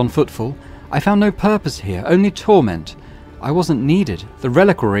Expanse and on footfall, I found no purpose here, only torment. I wasn't needed. The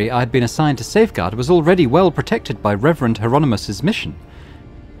reliquary I had been assigned to safeguard was already well protected by Reverend Hieronymus's mission.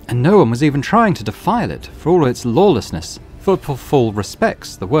 And no one was even trying to defile it, for all its lawlessness. Footfall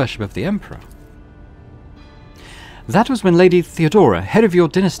respects the worship of the Emperor. That was when Lady Theodora, head of your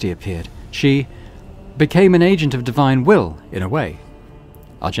dynasty, appeared. She became an agent of divine will, in a way.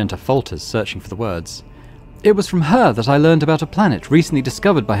 Argenta falters, searching for the words. It was from her that I learned about a planet recently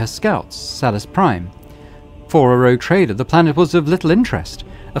discovered by her scouts, Salus Prime. For a rogue trader, the planet was of little interest,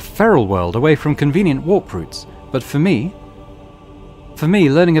 a feral world away from convenient warp routes. But for me,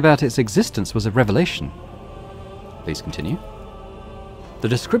 learning about its existence was a revelation. Please continue. The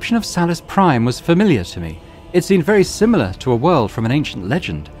description of Salus Prime was familiar to me. It seemed very similar to a world from an ancient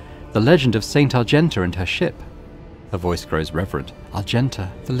legend, the legend of Saint Argenta and her ship. Her voice grows reverent. Argenta,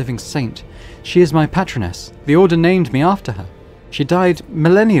 the living saint. She is my patroness. The Order named me after her. She died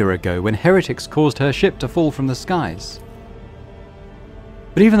millennia ago when heretics caused her ship to fall from the skies.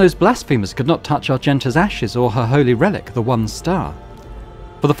 But even those blasphemers could not touch Argenta's ashes or her holy relic, the One Star.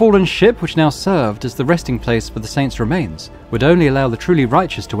 For the fallen ship, which now served as the resting place for the saint's remains, would only allow the truly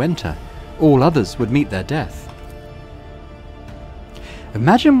righteous to enter. All others would meet their death.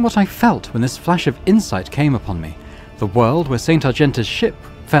 Imagine what I felt when this flash of insight came upon me. The world where Saint Argenta's ship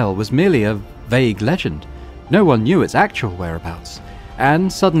fell was merely a vague legend. No one knew its actual whereabouts.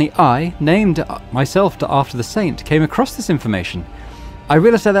 And suddenly I, named myself after the saint, came across this information. I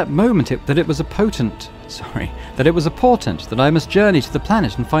realized at that moment that it was a portent that I must journey to the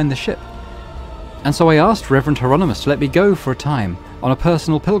planet and find the ship. And so I asked Reverend Hieronymus to let me go for a time on a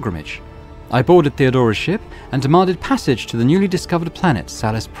personal pilgrimage. I boarded Theodora's ship and demanded passage to the newly discovered planet,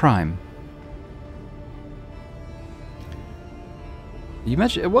 Salus Prime. You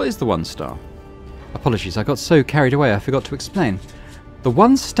mentioned, what is the One Star? Apologies, I got so carried away I forgot to explain. The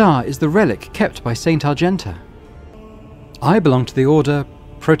one star is the relic kept by Saint Argenta. I belong to the order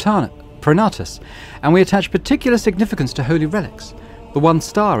Pronatus, and we attach particular significance to holy relics. The one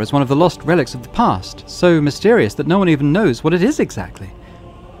star is one of the lost relics of the past, so mysterious that no one even knows what it is exactly.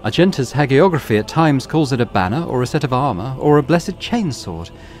 Argenta's hagiography at times calls it a banner, or a set of armour, or a blessed chainsword.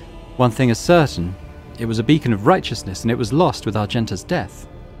 One thing is certain, it was a beacon of righteousness, and it was lost with Argenta's death.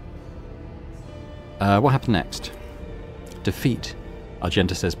 What happened next? Defeat,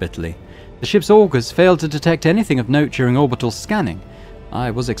 Argenta says bitterly. The ship's augurs failed to detect anything of note during orbital scanning. I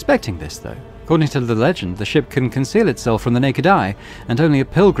was expecting this, though. According to the legend, the ship can conceal itself from the naked eye, and only a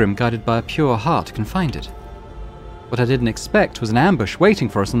pilgrim guided by a pure heart can find it. What I didn't expect was an ambush waiting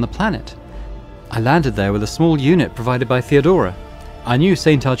for us on the planet. I landed there with a small unit provided by Theodora. I knew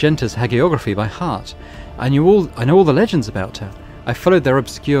Saint Argenta's hagiography by heart. I know all the legends about her. I followed their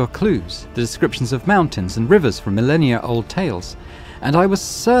obscure clues, the descriptions of mountains and rivers from millennia-old tales, and I was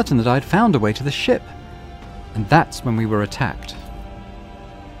certain that I'd found a way to the ship. And that's when we were attacked.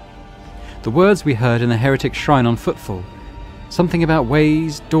 The words we heard in the heretic shrine on footfall. Something about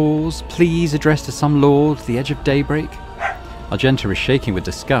ways, doors, pleas addressed to some lord, the edge of daybreak. Argenta is shaking with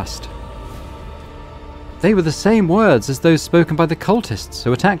disgust. They were the same words as those spoken by the cultists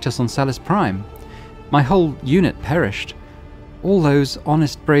who attacked us on Salus Prime. My whole unit perished. All those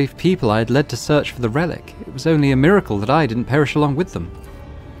honest, brave people I had led to search for the relic. It was only a miracle that I didn't perish along with them.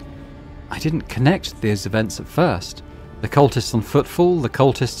 I didn't connect these events at first. The cultists on Footfall, the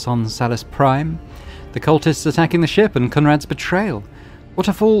cultists on Salus Prime, the cultists attacking the ship, and Conrad's betrayal. What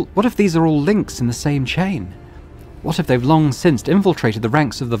if these are all links in the same chain? What if they've long since infiltrated the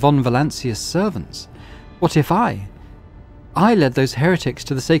ranks of the von Valancius servants? What if I led those heretics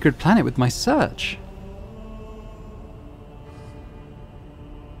to the sacred planet with my search?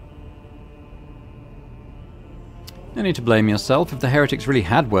 No need to blame yourself. If the heretics really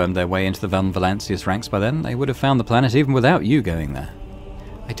had wormed their way into the von Valancius ranks by then, they would have found the planet even without you going there.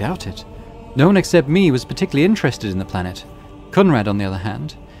 I doubt it. No one except me was particularly interested in the planet. Conrad, on the other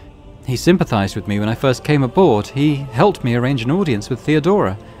hand, he sympathized with me when I first came aboard. He helped me arrange an audience with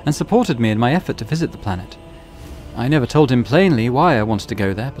Theodora and supported me in my effort to visit the planet. I never told him plainly why I wanted to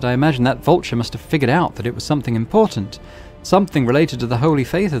go there, but I imagine that vulture must have figured out that it was something important, something related to the holy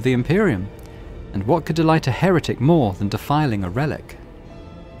faith of the Imperium. And what could delight a heretic more than defiling a relic?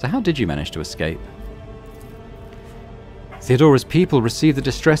 So how did you manage to escape? Theodora's people received the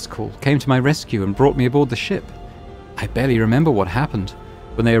distress call, came to my rescue, and brought me aboard the ship. I barely remember what happened.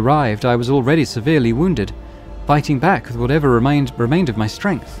 When they arrived, I was already severely wounded, fighting back with whatever remained of my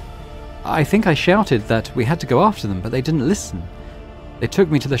strength. I think I shouted that we had to go after them, but they didn't listen. They took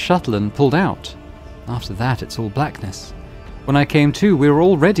me to the shuttle and pulled out. After that, it's all blackness. When I came to, we were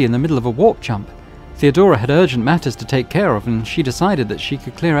already in the middle of a warp jump. Theodora had urgent matters to take care of, and she decided that she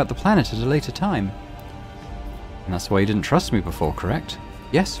could clear out the planet at a later time. And that's why you didn't trust me before, correct?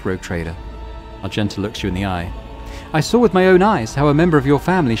 Yes, Rogue Trader. Argenta looks you in the eye. I saw with my own eyes how a member of your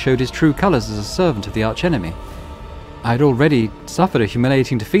family showed his true colours as a servant of the archenemy. I had already suffered a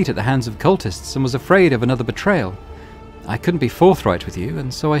humiliating defeat at the hands of cultists and was afraid of another betrayal. I couldn't be forthright with you,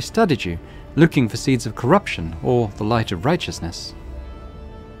 and so I studied you, looking for seeds of corruption or the light of righteousness.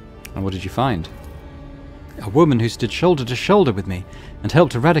 And what did you find? A woman who stood shoulder to shoulder with me and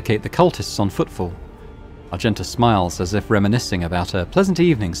helped eradicate the cultists on Footfall. Argenta smiles as if reminiscing about a pleasant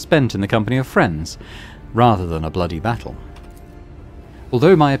evening spent in the company of friends, rather than a bloody battle.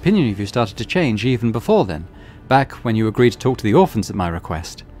 Although my opinion of you started to change even before then, back when you agreed to talk to the orphans at my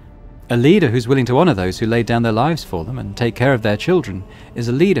request. A leader who's willing to honour those who laid down their lives for them and take care of their children is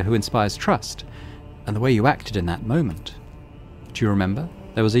a leader who inspires trust, and the way you acted in that moment. Do you remember?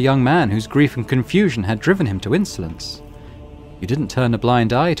 There was a young man whose grief and confusion had driven him to insolence. You didn't turn a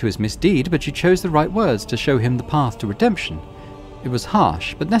blind eye to his misdeed, but you chose the right words to show him the path to redemption. It was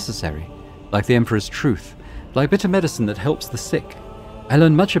harsh, but necessary, like the Emperor's truth, like bitter medicine that helps the sick. I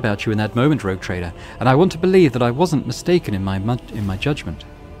learned much about you in that moment, Rogue Trader, and I want to believe that I wasn't mistaken in my judgment.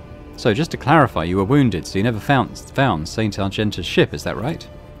 So, just to clarify, you were wounded, so you never found Saint Argenta's ship, is that right?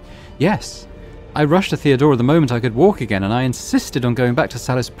 Yes. I rushed to Theodora the moment I could walk again, and I insisted on going back to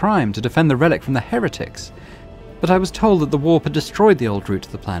Salus Prime to defend the relic from the heretics. But I was told that the warp had destroyed the old route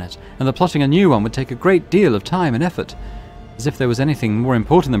to the planet, and that plotting a new one would take a great deal of time and effort, as if there was anything more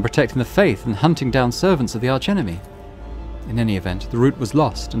important than protecting the faith and hunting down servants of the archenemy. In any event, the route was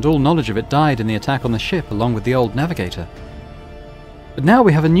lost, and all knowledge of it died in the attack on the ship along with the old navigator. But now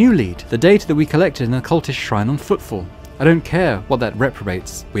we have a new lead, the data that we collected in the cultist shrine on Footfall. I don't care what that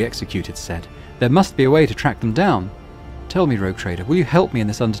reprobates we executed said. There must be a way to track them down. Tell me, Rogue Trader, will you help me in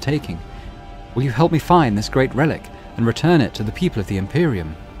this undertaking? Will you help me find this great relic, and return it to the people of the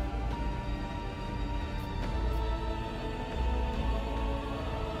Imperium.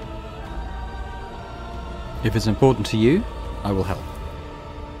 If it's important to you, I will help.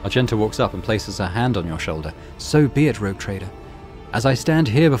 Argenta walks up and places her hand on your shoulder. So be it, Rogue Trader. As I stand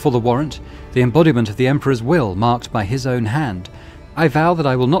here before the warrant, the embodiment of the Emperor's will marked by his own hand, I vow that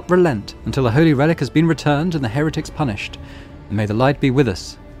I will not relent until the holy relic has been returned and the heretics punished. And may the light be with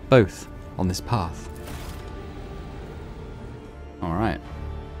us, both, on this path. Alright.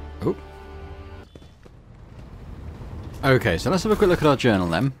 Oh. Okay, so let's have a quick look at our journal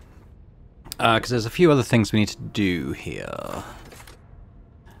then. Because there's a few other things we need to do here.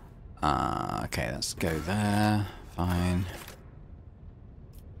 Okay, let's go there. Fine.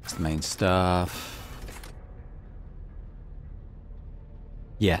 That's the main stuff.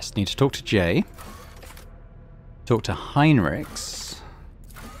 Yes, need to talk to Jay. Talk to Heinrichs.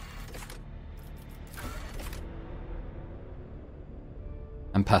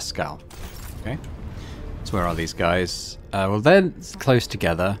 And Pascal. Okay. So where are these guys? Well, they're close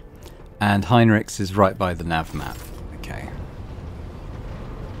together. And Heinrichs is right by the nav map. Okay.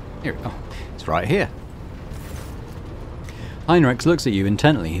 Here we go. It's right here. Heinrichs looks at you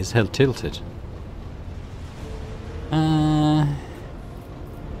intently, his head tilted. I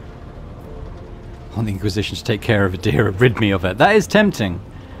want the Inquisition to take care of Adira, rid me of it. That is tempting.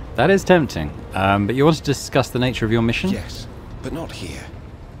 That is tempting. But you want to discuss the nature of your mission? Yes, but not here.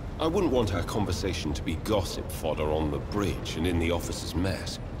 I wouldn't want our conversation to be gossip fodder on the bridge and in the officers'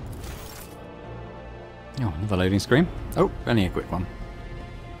 mess. Oh, another loading screen. Oh, only a quick one.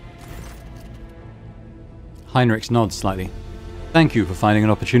 Heinrichs nods slightly. Thank you for finding an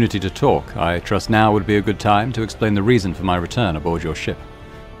opportunity to talk. I trust now would be a good time to explain the reason for my return aboard your ship.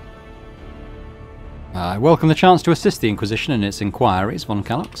 I welcome the chance to assist the Inquisition in its inquiries, Von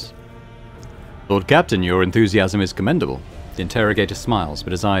Calox. Lord Captain, your enthusiasm is commendable. The interrogator smiles,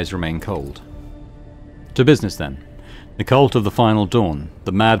 but his eyes remain cold. To business, then. The cult of the Final Dawn.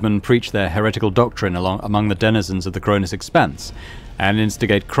 The madmen preach their heretical doctrine among the denizens of the Cronus Expanse, and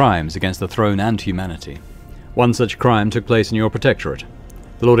instigate crimes against the throne and humanity. One such crime took place in your protectorate.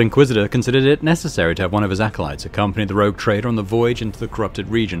 The Lord Inquisitor considered it necessary to have one of his acolytes accompany the rogue trader on the voyage into the corrupted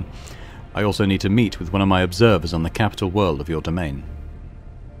region. I also need to meet with one of my observers on the capital world of your domain.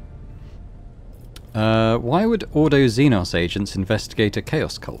 Why would Ordo Xenos agents investigate a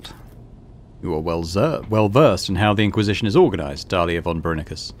chaos cult? You are well versed in how the Inquisition is organized, Dahlia von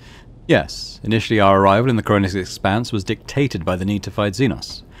Brunicus. Yes, initially our arrival in the Cronus Expanse was dictated by the need to fight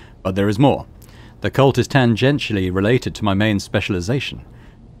Xenos. But there is more. The cult is tangentially related to my main specialization.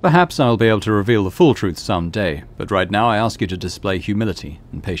 Perhaps I'll be able to reveal the full truth someday, but right now I ask you to display humility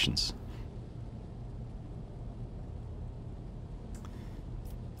and patience.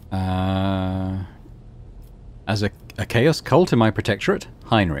 As a chaos cult in my protectorate?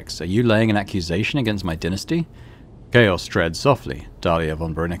 Heinrichs, are you laying an accusation against my dynasty? Chaos treads softly, Dahlia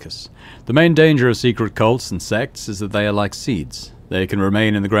von Brunicus. The main danger of secret cults and sects is that they are like seeds. They can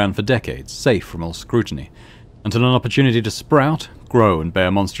remain in the ground for decades, safe from all scrutiny, until an opportunity to sprout, grow, and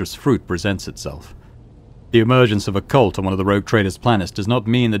bear monstrous fruit presents itself. The emergence of a cult on one of the rogue traders' planets does not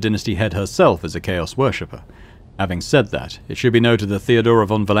mean the dynasty head herself is a chaos worshipper. Having said that, it should be noted that Theodora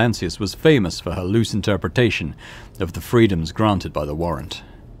von Valancius was famous for her loose interpretation of the freedoms granted by the warrant.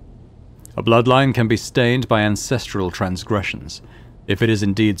 A bloodline can be stained by ancestral transgressions. If it is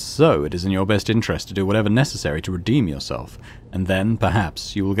indeed so, it is in your best interest to do whatever necessary to redeem yourself, and then,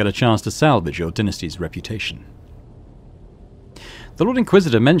 perhaps, you will get a chance to salvage your dynasty's reputation. The Lord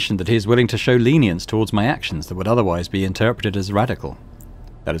Inquisitor mentioned that he is willing to show lenience towards my actions that would otherwise be interpreted as radical.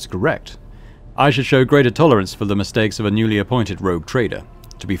 That is correct. I should show greater tolerance for the mistakes of a newly appointed rogue trader.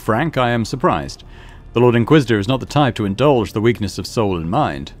 To be frank, I am surprised. The Lord Inquisitor is not the type to indulge the weakness of soul and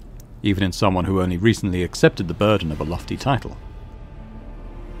mind, even in someone who only recently accepted the burden of a lofty title.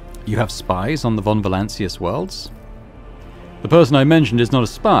 You have spies on the von Valancius worlds? The person I mentioned is not a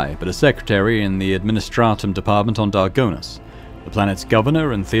spy, but a secretary in the Administratum Department on Dargonus. The planet's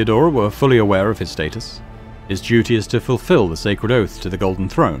governor and Theodora were fully aware of his status. His duty is to fulfill the sacred oath to the Golden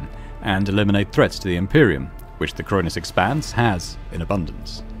Throne, and eliminate threats to the Imperium, which the Cronus Expanse has in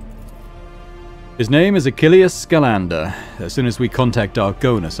abundance. His name is Achilles Scalander. As soon as we contact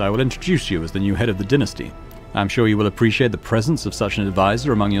Dargonus, I will introduce you as the new head of the dynasty. I'm sure you will appreciate the presence of such an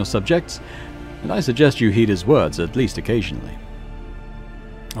advisor among your subjects, and I suggest you heed his words, at least occasionally.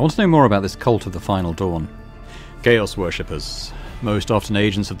 I want to know more about this cult of the Final Dawn. Chaos worshippers, most often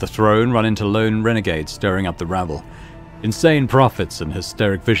agents of the throne, run into lone renegades stirring up the rabble. Insane prophets and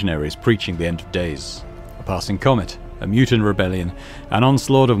hysteric visionaries preaching the end of days. A passing comet, a mutant rebellion, an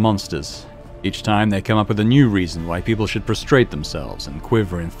onslaught of monsters. Each time they come up with a new reason why people should prostrate themselves and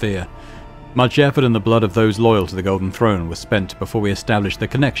quiver in fear. Much effort and the blood of those loyal to the Golden Throne was spent before we established the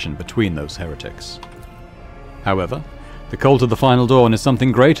connection between those heretics. However, the Cult of the Final Dawn is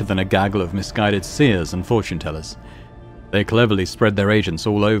something greater than a gaggle of misguided seers and fortune-tellers. They cleverly spread their agents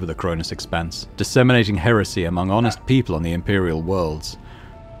all over the Cronus Expanse, disseminating heresy among honest people on the Imperial worlds.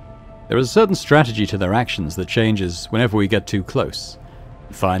 There is a certain strategy to their actions that changes whenever we get too close.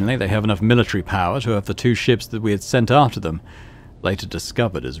 Finally, they have enough military power to have the 2 ships that we had sent after them later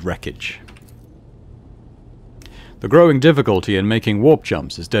discovered as wreckage. The growing difficulty in making warp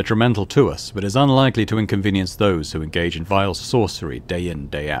jumps is detrimental to us, but is unlikely to inconvenience those who engage in vile sorcery day in,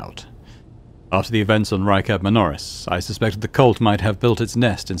 day out. After the events on Rykab Minoris, I suspected the cult might have built its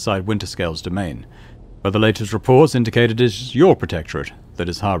nest inside Winterscale's domain, but the latest reports indicated it is your protectorate that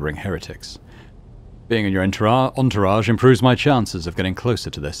is harboring heretics. Being in your entourage improves my chances of getting closer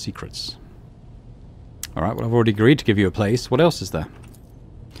to their secrets. Alright, well, I've already agreed to give you a place. What else is there?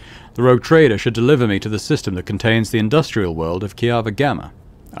 The rogue trader should deliver me to the system that contains the industrial world of Kiava Gamma.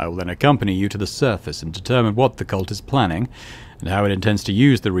 I will then accompany you to the surface and determine what the cult is planning, and how it intends to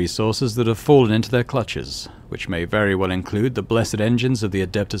use the resources that have fallen into their clutches, which may very well include the blessed engines of the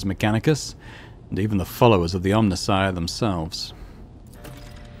Adeptus Mechanicus, and even the followers of the Omnissiah themselves.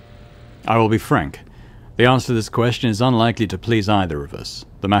 I will be frank. The answer to this question is unlikely to please either of us.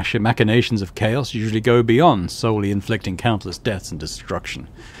 The machinations of chaos usually go beyond solely inflicting countless deaths and destruction.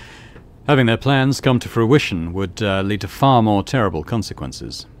 Having their plans come to fruition would lead to far more terrible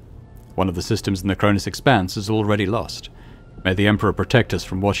consequences. One of the systems in the Cronus Expanse is already lost. May the Emperor protect us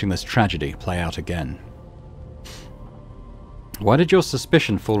from watching this tragedy play out again. Why did your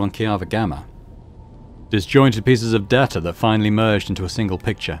suspicion fall on Kiava Gamma? Disjointed pieces of data that finally merged into a single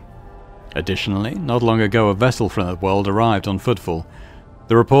picture. Additionally, not long ago a vessel from that world arrived on Footfall.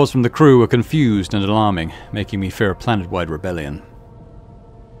 The reports from the crew were confused and alarming, making me fear a planet-wide rebellion.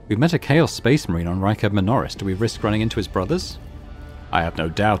 We've met a Chaos Space Marine on Rykab Minoris. Do we risk running into his brothers? I have no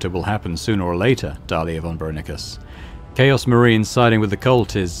doubt it will happen sooner or later, Dahlia von Bronicus. Chaos Marines siding with the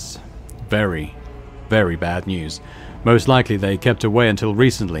cult is very, very bad news. Most likely they kept away until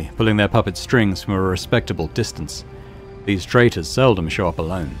recently, pulling their puppet strings from a respectable distance. These traitors seldom show up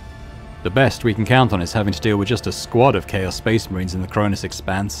alone. The best we can count on is having to deal with just a squad of Chaos Space Marines in the Cronus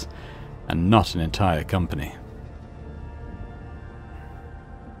Expanse, and not an entire company.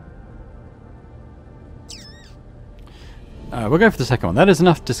 We'll go for the second one. That is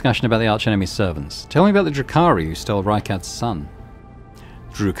enough discussion about the archenemy servants. Tell me about the Drukhari who stole Rykad's son.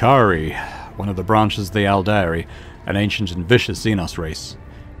 Drukhari, one of the branches of the Aldari, an ancient and vicious Xenos race.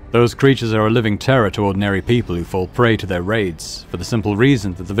 Those creatures are a living terror to ordinary people who fall prey to their raids, for the simple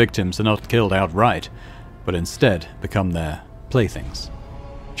reason that the victims are not killed outright, but instead become their playthings.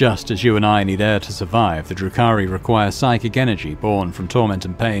 Just as you and I need air to survive, the Drukhari require psychic energy born from torment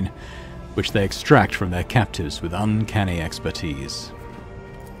and pain, which they extract from their captives with uncanny expertise.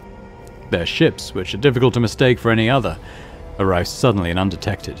 Their ships, which are difficult to mistake for any other, arrive suddenly and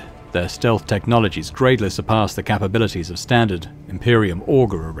undetected. Their stealth technologies greatly surpass the capabilities of standard Imperium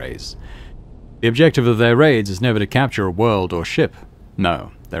auger arrays. The objective of their raids is never to capture a world or ship.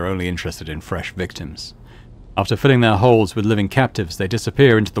 No, they're only interested in fresh victims. After filling their holds with living captives, they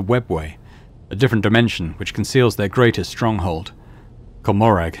disappear into the webway, a different dimension which conceals their greatest stronghold,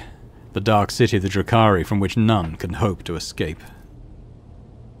 Komorag, the dark city of the Drukhari from which none can hope to escape.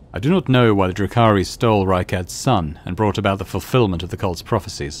 I do not know why the Drukhari stole Rykad's son and brought about the fulfillment of the cult's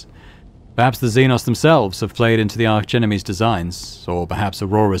prophecies. Perhaps the Xenos themselves have played into the archenemy's designs, or perhaps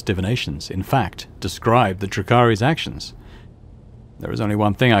Aurora's divinations, in fact, describe the Drukhari's actions. There is only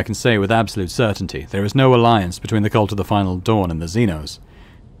one thing I can say with absolute certainty. There is no alliance between the Cult of the Final Dawn and the Xenos.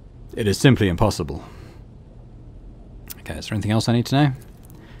 It is simply impossible. Okay, is there anything else I need to know?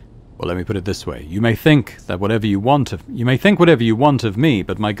 Well, let me put it this way. You may think whatever you want of me,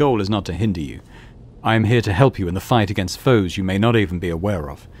 but my goal is not to hinder you. I am here to help you in the fight against foes you may not even be aware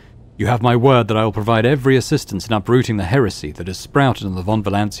of. You have my word that I will provide every assistance in uprooting the heresy that has sprouted on the von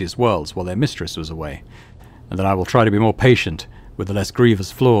Valancius worlds while their mistress was away, and that I will try to be more patient with the less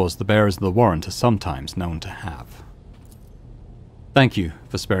grievous flaws the bearers of the warrant are sometimes known to have. Thank you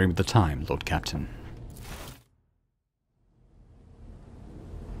for sparing me the time, Lord Captain.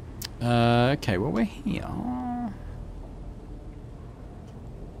 Okay, well, we're here.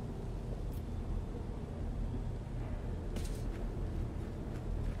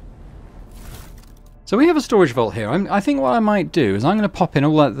 So we have a storage vault here. I think what I might do is I'm going to pop in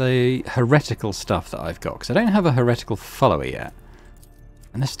all the heretical stuff that I've got, because I don't have a heretical follower yet.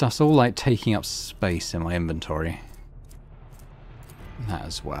 And this stuff's all like taking up space in my inventory. That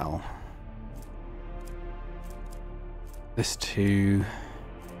as well. this to do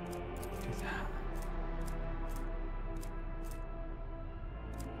that.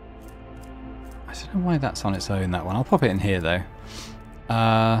 I don't know why that's on its own, that one. I'll pop it in here though.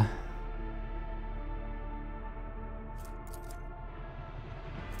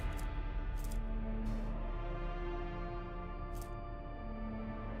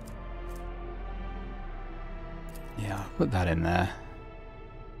 Yeah, I'll put that in there.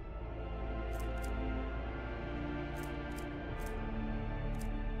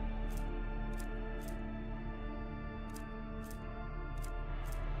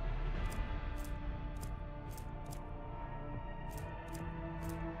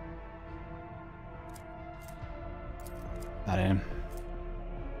 That in.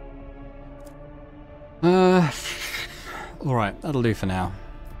 Alright, that'll do for now.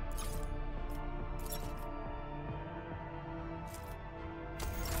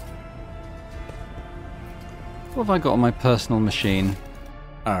 What have I got on my personal machine?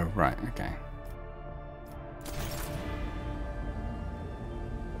 Oh, right, okay.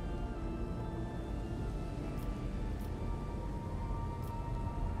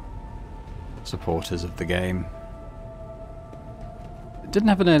 Supporters of the game. It didn't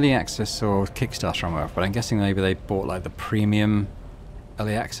have an early access or Kickstarter on it, but I'm guessing maybe they bought like the premium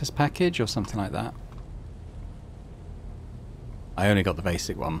early access package or something like that. I only got the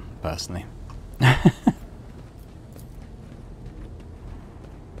basic one, personally.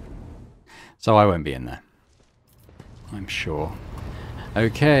 So I won't be in there, I'm sure.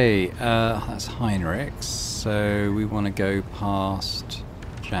 Okay, that's Heinrich's, so we want to go past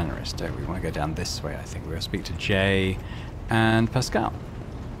Janaris, don't we? We want to go down this way, I think. We're going to speak to Jay and Pascal.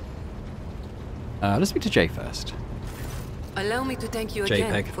 Let's speak to Jay first. Allow me to thank you JPEG.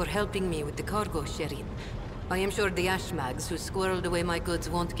 again for helping me with the cargo, Sherin. I am sure the Ashmags who squirreled away my goods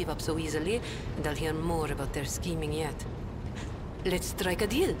won't give up so easily, and I'll hear more about their scheming yet. Let's strike a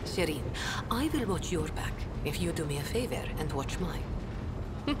deal, Sherin. I will watch your back if you do me a favor and watch mine.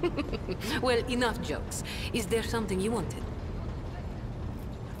 Well, enough jokes. Is there something you wanted?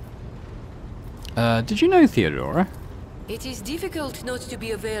 Did you know Theodora? It is difficult not to be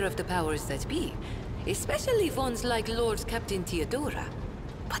aware of the powers that be, especially ones like Lord Captain Theodora.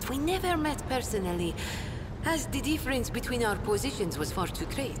 But we never met personally, as the difference between our positions was far too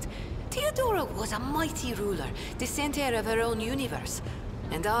great. Theodora was a mighty ruler, the center of her own universe.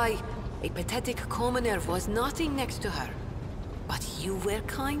 And I, a pathetic commoner, was nothing next to her. But you were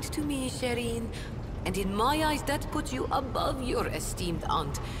kind to me, Sherin. And in my eyes, that put you above your esteemed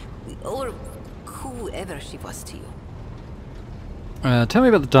aunt. Or whoever she was to you. Tell me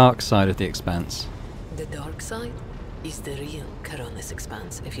about the dark side of the Expanse. The dark side is the real Coronis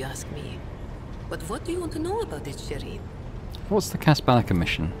Expanse, if you ask me. But what do you want to know about it, Sherin? What's the Casbalica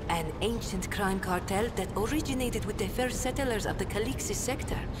mission? An ancient crime cartel that originated with the first settlers of the Calixis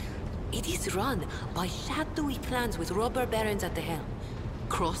sector. It is run by shadowy clans with robber barons at the helm.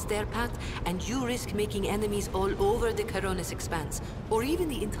 Cross their path, and you risk making enemies all over the Coronis Expanse, or even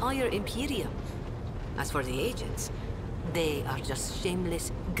the entire Imperium. As for the agents, they are just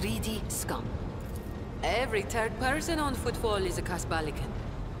shameless, greedy scum. Every third person on Footfall is a Casbalican.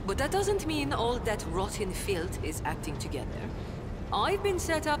 But that doesn't mean all that rotten filth is acting together. I've been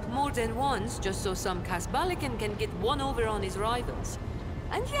set up more than once just so some Casbalican can get one over on his rivals.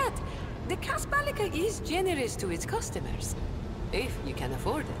 And yet, the Casbalica is generous to its customers, if you can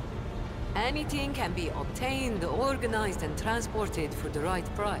afford it. Anything can be obtained, organized, and transported for the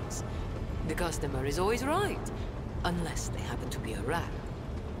right price. The customer is always right, unless they happen to be a rat.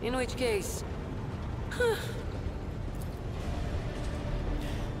 In which case...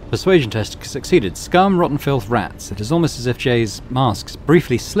 Persuasion test succeeded. Scum, rotten filth, rats. It is almost as if Jay's masks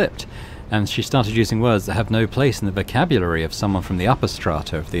briefly slipped, and she started using words that have no place in the vocabulary of someone from the upper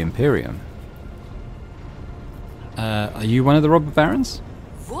strata of the Imperium. Are you one of the robber barons?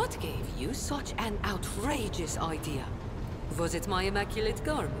 What gave you such an outrageous idea? Was it my immaculate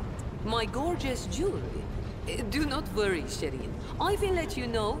garment? My gorgeous jewelry? Do not worry, Sherin. I will let you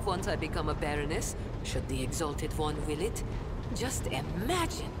know once I become a baroness, should the Exalted One will it. Just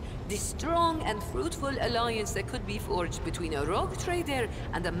imagine the strong and fruitful alliance that could be forged between a rogue trader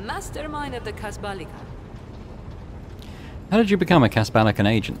and a mastermind of the Casbalica. How did you become a Casbalican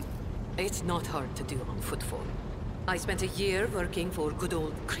agent? It's not hard to do on Footfall. I spent a year working for good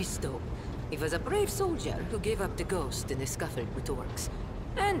old Christo. He was a brave soldier who gave up the ghost in a scuffle with orcs,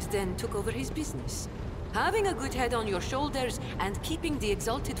 and then took over his business. Having a good head on your shoulders and keeping the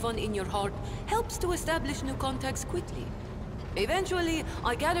Exalted One in your heart helps to establish new contacts quickly. Eventually,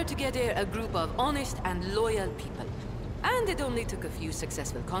 I gathered together a group of honest and loyal people. And it only took a few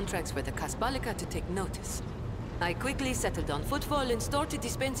successful contracts for the Casbalica to take notice. I quickly settled on footfall and started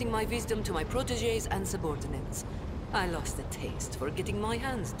dispensing my wisdom to my protégés and subordinates. I lost the taste for getting my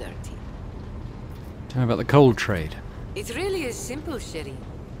hands dirty. Tell me about the cold trade. It really is simple, Sherry.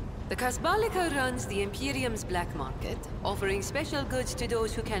 The Kasbalika runs the Imperium's black market, offering special goods to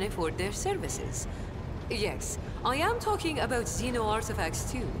those who can afford their services. Yes, I am talking about Xeno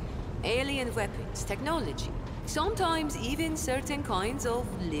artifacts too. Alien weapons, technology, sometimes even certain kinds of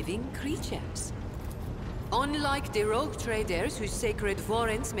living creatures. Unlike the rogue traders whose sacred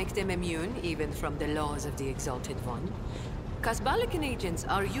warrants make them immune even from the laws of the Exalted One, Kasbalikan agents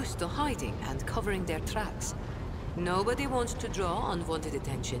are used to hiding and covering their tracks. Nobody wants to draw unwanted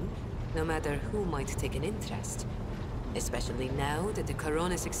attention, no matter who might take an interest. Especially now that the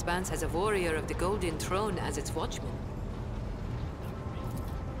Coronis Expanse has a warrior of the Golden Throne as its watchman.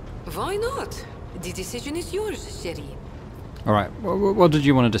 Why not? The decision is yours, Shireen. Alright, what did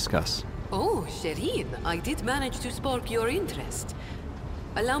you want to discuss? Oh, Shireen, I did manage to spark your interest.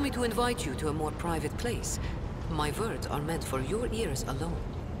 Allow me to invite you to a more private place. My words are meant for your ears alone.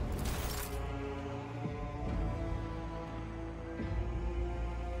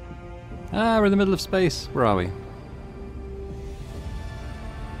 Ah, we're in the middle of space. Where are we?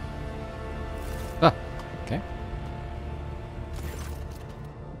 Ah, okay.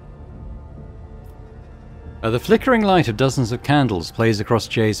 The flickering light of dozens of candles plays across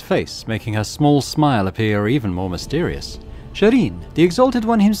Jay's face, making her small smile appear even more mysterious. Shireen, the Exalted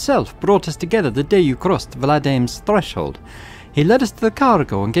One himself brought us together the day you crossed Vladim's threshold. He led us to the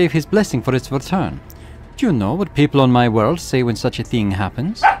cargo and gave his blessing for its return. Do you know what people on my world say when such a thing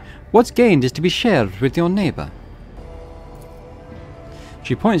happens? What's gained is to be shared with your neighbor.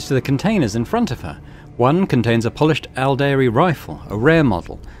 She points to the containers in front of her. One contains a polished Aldari rifle, a rare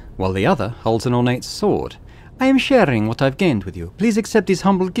model, while the other holds an ornate sword. I am sharing what I've gained with you. Please accept these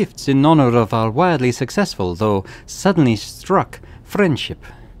humble gifts in honor of our wildly successful, though suddenly struck, friendship.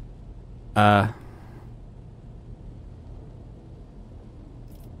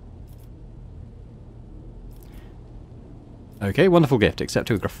 Okay, wonderful gift. Accept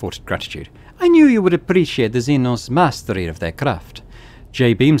with gratitude. I knew you would appreciate the Xenos' mastery of their craft.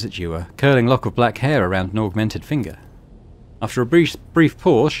 Jay beams at you, a curling lock of black hair around an augmented finger. After a brief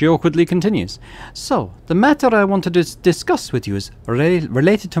pause, she awkwardly continues. So, the matter I wanted to discuss with you is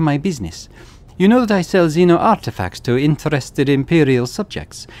related to my business. You know that I sell Xeno artifacts to interested Imperial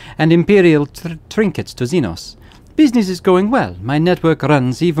subjects, and Imperial trinkets to Xenos. Business is going well. My network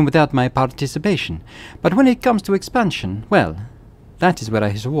runs even without my participation. But when it comes to expansion, well, that is where I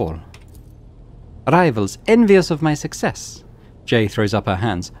hit a wall. Rivals envious of my success. Jay throws up her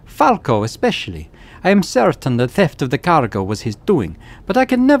hands. Falco especially. I am certain the theft of the cargo was his doing, but I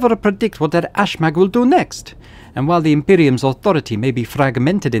can never predict what that Ashmag will do next. And while the Imperium's authority may be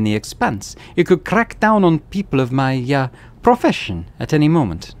fragmented in the Expanse, it could crack down on people of my, profession at any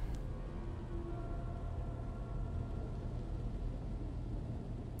moment.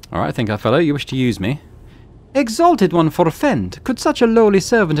 Alright, think I follow. You wish to use me. Exalted One forfend. Could such a lowly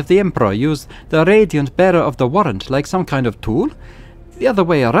servant of the Emperor use the radiant bearer of the warrant like some kind of tool? The other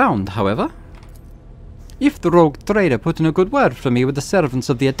way around, however. If the rogue trader put in a good word for me with the servants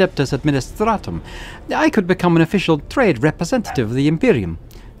of the Adeptus Administratum, I could become an official trade representative of the Imperium.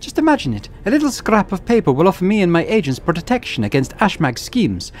 Just imagine it. A little scrap of paper will offer me and my agents protection against Ashmag's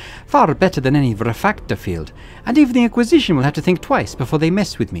schemes, far better than any refractor field. And even the Inquisition will have to think twice before they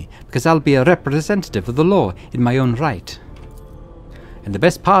mess with me, because I'll be a representative of the law in my own right. And the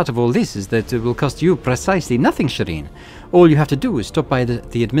best part of all this is that it will cost you precisely nothing, Shireen. All you have to do is stop by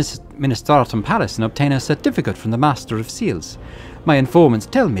the Administratum Palace and obtain a certificate from the Master of Seals. My informants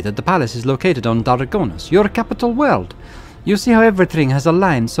tell me that the palace is located on Dargonos, your capital world. You see how everything has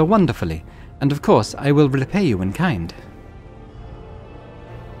aligned so wonderfully, and of course I will repay you in kind.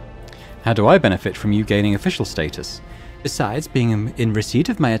 How do I benefit from you gaining official status? Besides being in receipt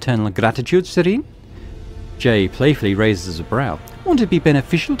of my eternal gratitude, Serene? Jay playfully raises a brow. Won't it be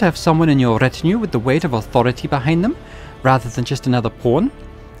beneficial to have someone in your retinue with the weight of authority behind them, rather than just another pawn?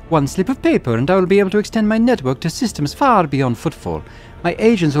 One slip of paper and I will be able to extend my network to systems far beyond footfall. My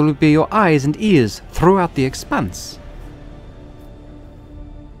agents will be your eyes and ears throughout the Expanse.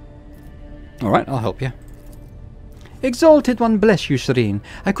 Alright, I'll help you. Exalted One bless you, Serene.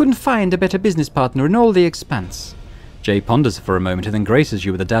 I couldn't find a better business partner in all the Expanse. Jay ponders for a moment and then graces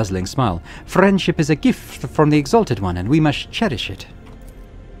you with a dazzling smile. Friendship is a gift from the Exalted One, and we must cherish it.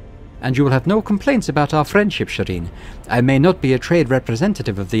 And you will have no complaints about our friendship, Shireen. I may not be a trade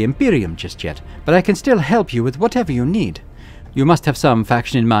representative of the Imperium just yet, but I can still help you with whatever you need. You must have some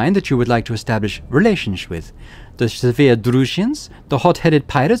faction in mind that you would like to establish relations with. The severe Drusians, the hot-headed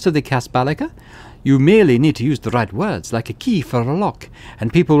pirates of the Kasbalika. You merely need to use the right words, like a key for a lock,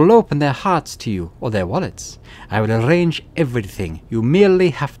 and people will open their hearts to you, or their wallets. I will arrange everything. You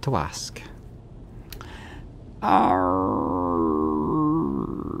merely have to ask. I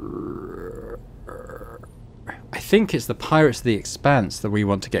think it's the Pirates of the Expanse that we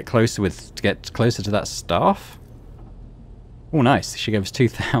want to get closer with, to get closer to that staff. Oh, nice. She gave us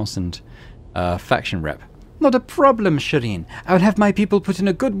 2,000 faction rep. Not a problem, Shireen. I will have my people put in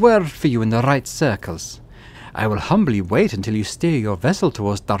a good word for you in the right circles. I will humbly wait until you steer your vessel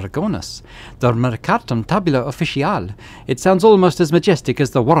towards Dargonus. The Mercatum Tabula Official. It sounds almost as majestic as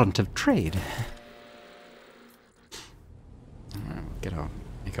the Warrant of Trade.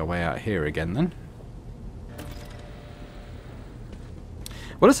 Make our way out here again, then.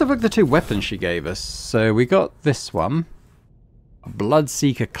 Well, let's have a look at the 2 weapons she gave us. So we got this one.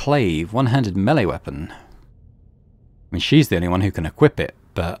 Bloodseeker Clave, one-handed melee weapon. I mean, she's the only one who can equip it,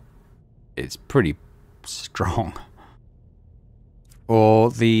 but it's pretty strong.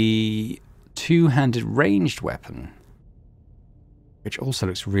 Or the two-handed ranged weapon, which also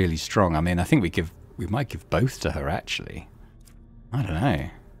looks really strong. I mean, I think we might give both to her, actually. I don't know.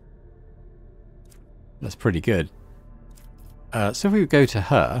 That's pretty good. So if we go to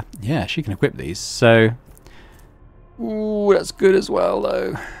her, yeah, she can equip these. So, ooh, that's good as well,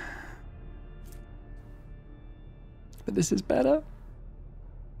 though. But this is better.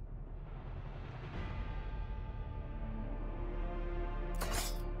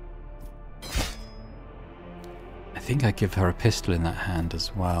 I think I give her a pistol in that hand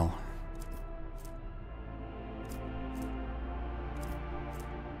as well.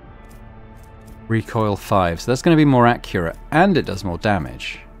 Recoil 5, so that's going to be more accurate, and it does more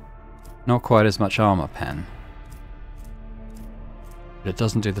damage. Not quite as much armor pen. But it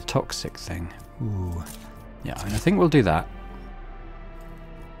doesn't do the toxic thing. Ooh. Yeah, I mean, I think we'll do that.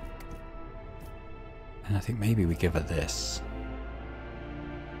 And I think maybe we give her this.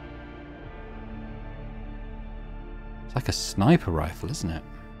 It's like a sniper rifle, isn't it?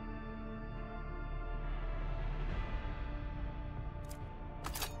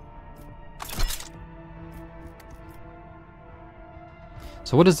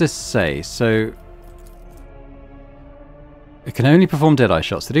 So what does this say? So it can only perform Deadeye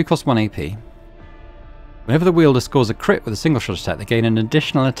shots. They do cost 1 AP. Whenever the wielder scores a crit with a single shot attack, they gain an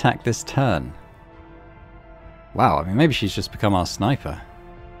additional attack this turn. Wow, I mean, maybe she's just become our sniper.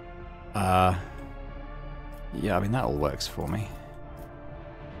 Yeah, I mean, that all works for me.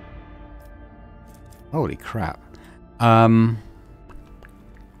 Holy crap.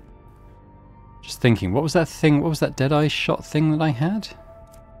 Just thinking, what was that thing? What was that Deadeye shot thing that I had?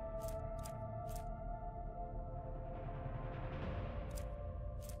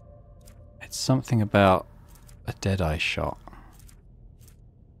 It's something about a Deadeye shot.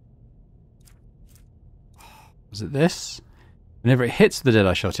 Was it this? Whenever it hits the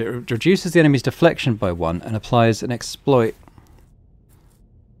Deadeye shot, it reduces the enemy's deflection by 1 and applies an exploit.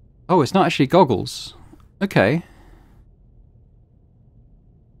 Oh, it's not actually goggles. Okay.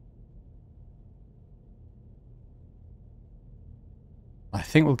 I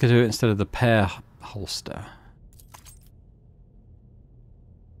think we'll do it instead of the pair holster.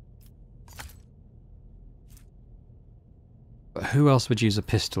 But who else would use a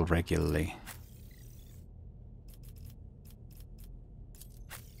pistol regularly?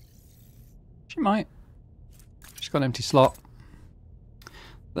 She might. She's got an empty slot.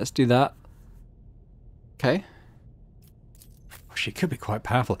 Let's do that. Okay. Oh, she could be quite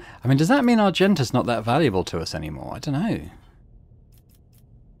powerful. I mean, does that mean Argenta's not that valuable to us anymore? I don't know.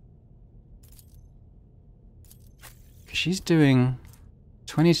 Because she's doing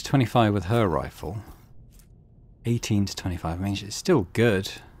 20 to 25 with her rifle. 18 to 25. I mean, it's still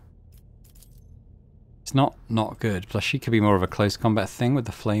good. It's not good. Plus, she could be more of a close combat thing with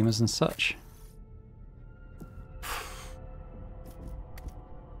the flamers and such.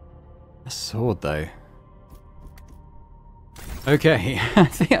 A sword, though. Okay,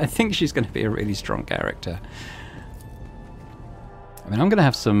 I think she's going to be a really strong character. I mean, I'm going to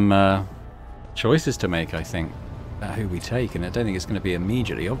have some choices to make, I think, about who we take, and I don't think it's going to be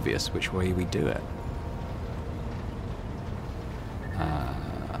immediately obvious which way we do it.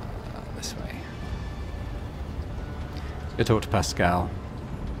 This way. Let's go talk to Pascal.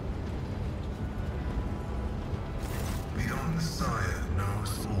 The Messiah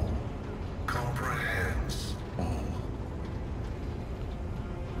knows all, comprehends all.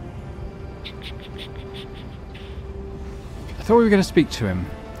 I thought we were going to speak to him.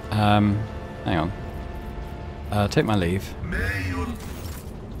 Hang on. Take my leave.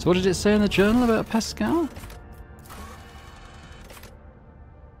 So what did it say in the journal about Pascal?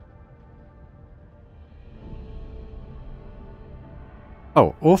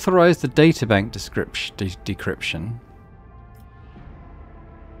 Oh, authorize the databank decryption.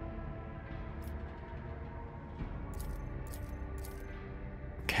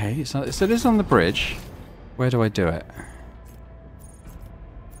 Okay, so it is on the bridge. Where do I do it?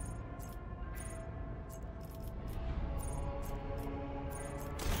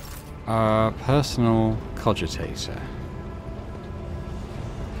 Personal cogitator.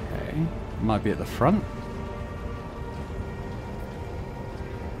 Okay, might be at the front.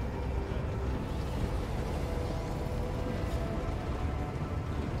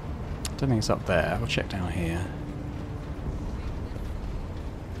 Don't think it's up there. We'll check down here.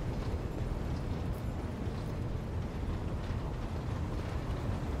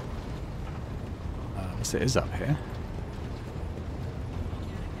 Yes, it is up here.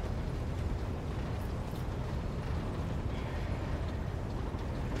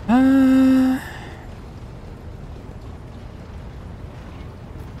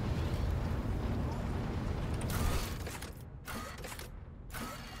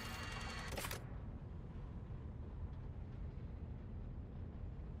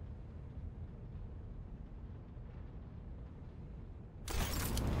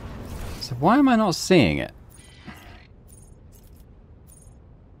 So why am I not seeing it?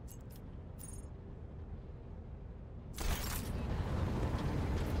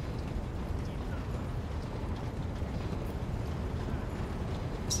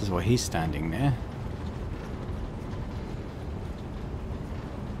 This is where he's standing near.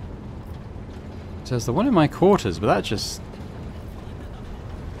 So there's the one in my quarters, but that's just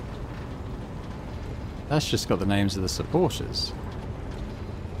got the names of the supporters.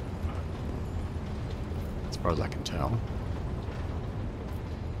 As far as I can tell. Do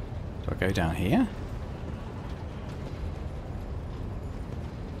I go down here?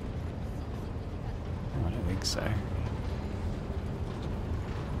 Oh, I don't think so.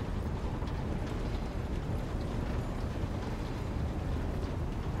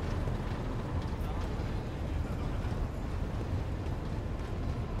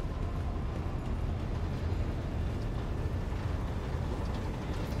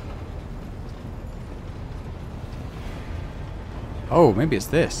 Oh, maybe it's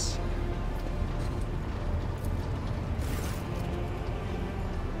this.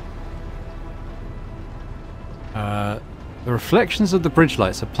 The reflections of the bridge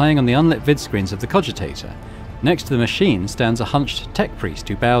lights are playing on the unlit vid screens of the cogitator. Next to the machine stands a hunched tech priest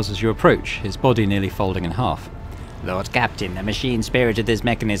who bows as you approach, his body nearly folding in half. Lord Captain, the machine spirit of this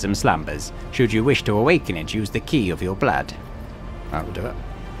mechanism slumbers. Should you wish to awaken it, use the key of your blood. That will do it.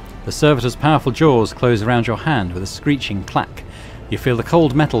 The servitor's powerful jaws close around your hand with a screeching clack. You feel the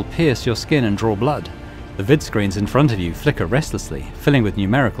cold metal pierce your skin and draw blood. The vid screens in front of you flicker restlessly, filling with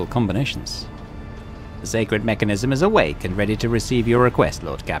numerical combinations. The sacred mechanism is awake and ready to receive your request,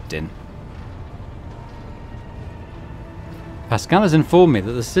 Lord Captain. Pascal has informed me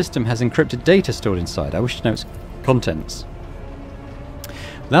that the system has encrypted data stored inside. I wish to know its contents.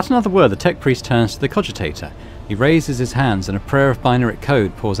 Without another word, the tech priest turns to the cogitator. He raises his hands and a prayer of binary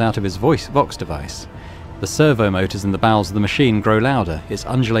code pours out of his vox device. The servo motors in the bowels of the machine grow louder, its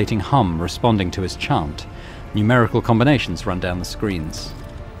undulating hum responding to his chant. Numerical combinations run down the screens.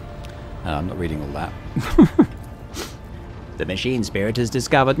 I'm not reading all that. The machine spirit has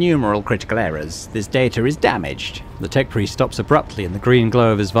discovered numeral critical errors. This data is damaged. The tech priest stops abruptly and the green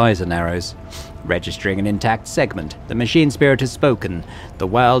glow of his visor narrows. Registering an intact segment, the machine spirit has spoken. The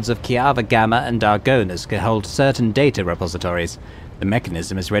worlds of Kiava Gamma and Dargonus can hold certain data repositories. The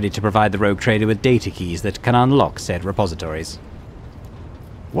mechanism is ready to provide the rogue trader with data keys that can unlock said repositories.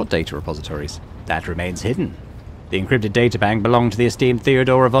 What data repositories? That remains hidden. The encrypted databank belonged to the esteemed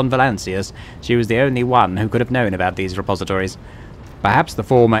Theodora von Valancius. She was the only one who could have known about these repositories. Perhaps the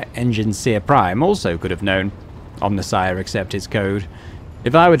former Engineer Prime also could have known. Omnissiah accept his code.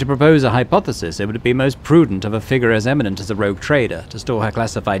 If I were to propose a hypothesis, it would be most prudent of a figure as eminent as a rogue trader to store her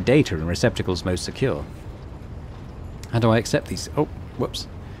classified data in receptacles most secure. How do I accept these? Oh, whoops.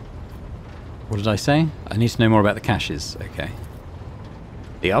 What did I say? I need to know more about the caches. Okay.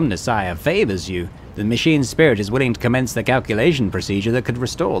 The Omnissiah favors you. The machine spirit is willing to commence the calculation procedure that could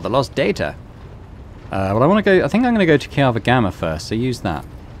restore the lost data. Well, I think I'm going to go to Kiava Gamma first, so use that.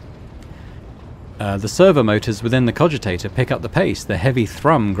 The servo motors within the cogitator pick up the pace, their heavy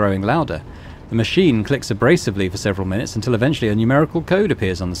thrum growing louder. The machine clicks abrasively for several minutes until eventually a numerical code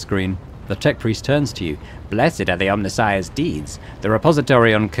appears on the screen. The tech priest turns to you. Blessed are the Omnissiah's deeds. The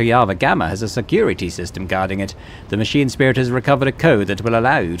repository on Kiava Gamma has a security system guarding it. The machine spirit has recovered a code that will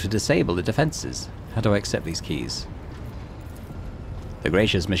allow you to disable the defenses. How do I accept these keys? The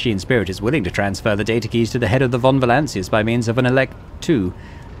gracious machine spirit is willing to transfer the data keys to the head of the von Valancius by means of an 2,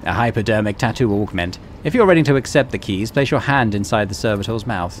 a hypodermic tattoo augment. If you're ready to accept the keys, place your hand inside the servitor's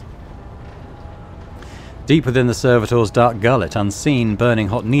mouth. Deep within the servitor's dark gullet, unseen, burning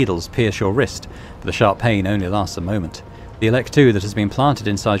hot needles pierce your wrist, but the sharp pain only lasts a moment. The Elect 2 that has been planted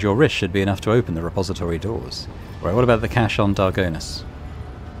inside your wrist should be enough to open the repository doors. Right, what about the cache on Dargonus?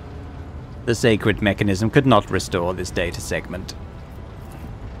 The sacred mechanism could not restore this data segment.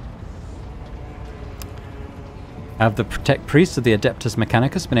 Have the priests of the Adeptus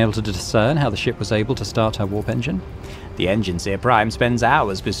Mechanicus been able to discern how the ship was able to start her warp engine? The Engine Seer Prime spends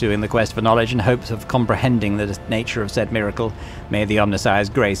hours pursuing the quest for knowledge in hopes of comprehending the nature of said miracle. May the Omnissire's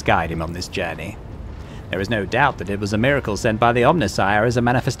grace guide him on this journey. There is no doubt that it was a miracle sent by the Omnissire as a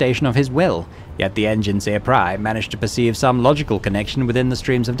manifestation of his will, yet the Engine Seer Prime managed to perceive some logical connection within the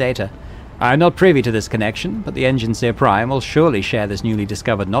streams of data. I am not privy to this connection, but the Engine Seer Prime will surely share this newly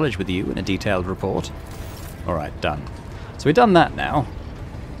discovered knowledge with you in a detailed report. Alright, done. So we've done that now.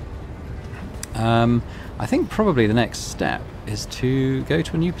 I think probably the next step is to go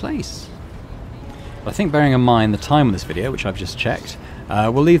to a new place. But I think bearing in mind the time of this video, which I've just checked,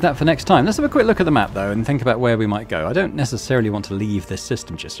 we'll leave that for next time. Let's have a quick look at the map though and think about where we might go. I don't necessarily want to leave this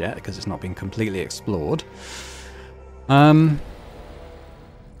system just yet because it's not been completely explored. We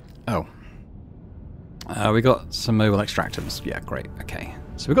got some mobile extractors. Yeah, great. Okay.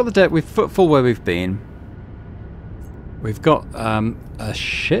 So we've got the we've full where we've been. We've got a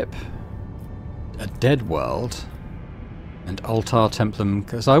ship, a dead world, and Altar Templum.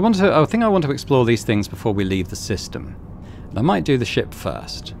 Because I think I want to explore these things before we leave the system. And I might do the ship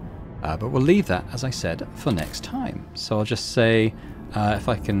first, but we'll leave that, as I said, for next time. So I'll just say, if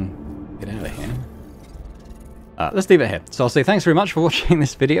I can get out of here. Let's leave it here. So I'll say thanks very much for watching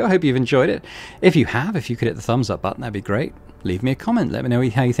this video. I hope you've enjoyed it. If you have, if you could hit the thumbs up button, that'd be great. Leave me a comment. Let me know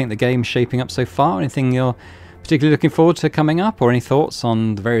how you think the game's shaping up so far. Anything you're particularly looking forward to coming up, or any thoughts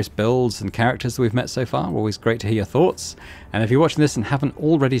on the various builds and characters that we've met so far. Always great to hear your thoughts. And if you're watching this and haven't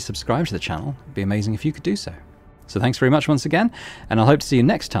already subscribed to the channel, it'd be amazing if you could do so. So thanks very much once again, and I'll hope to see you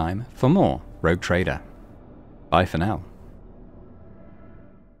next time for more Rogue Trader. Bye for now.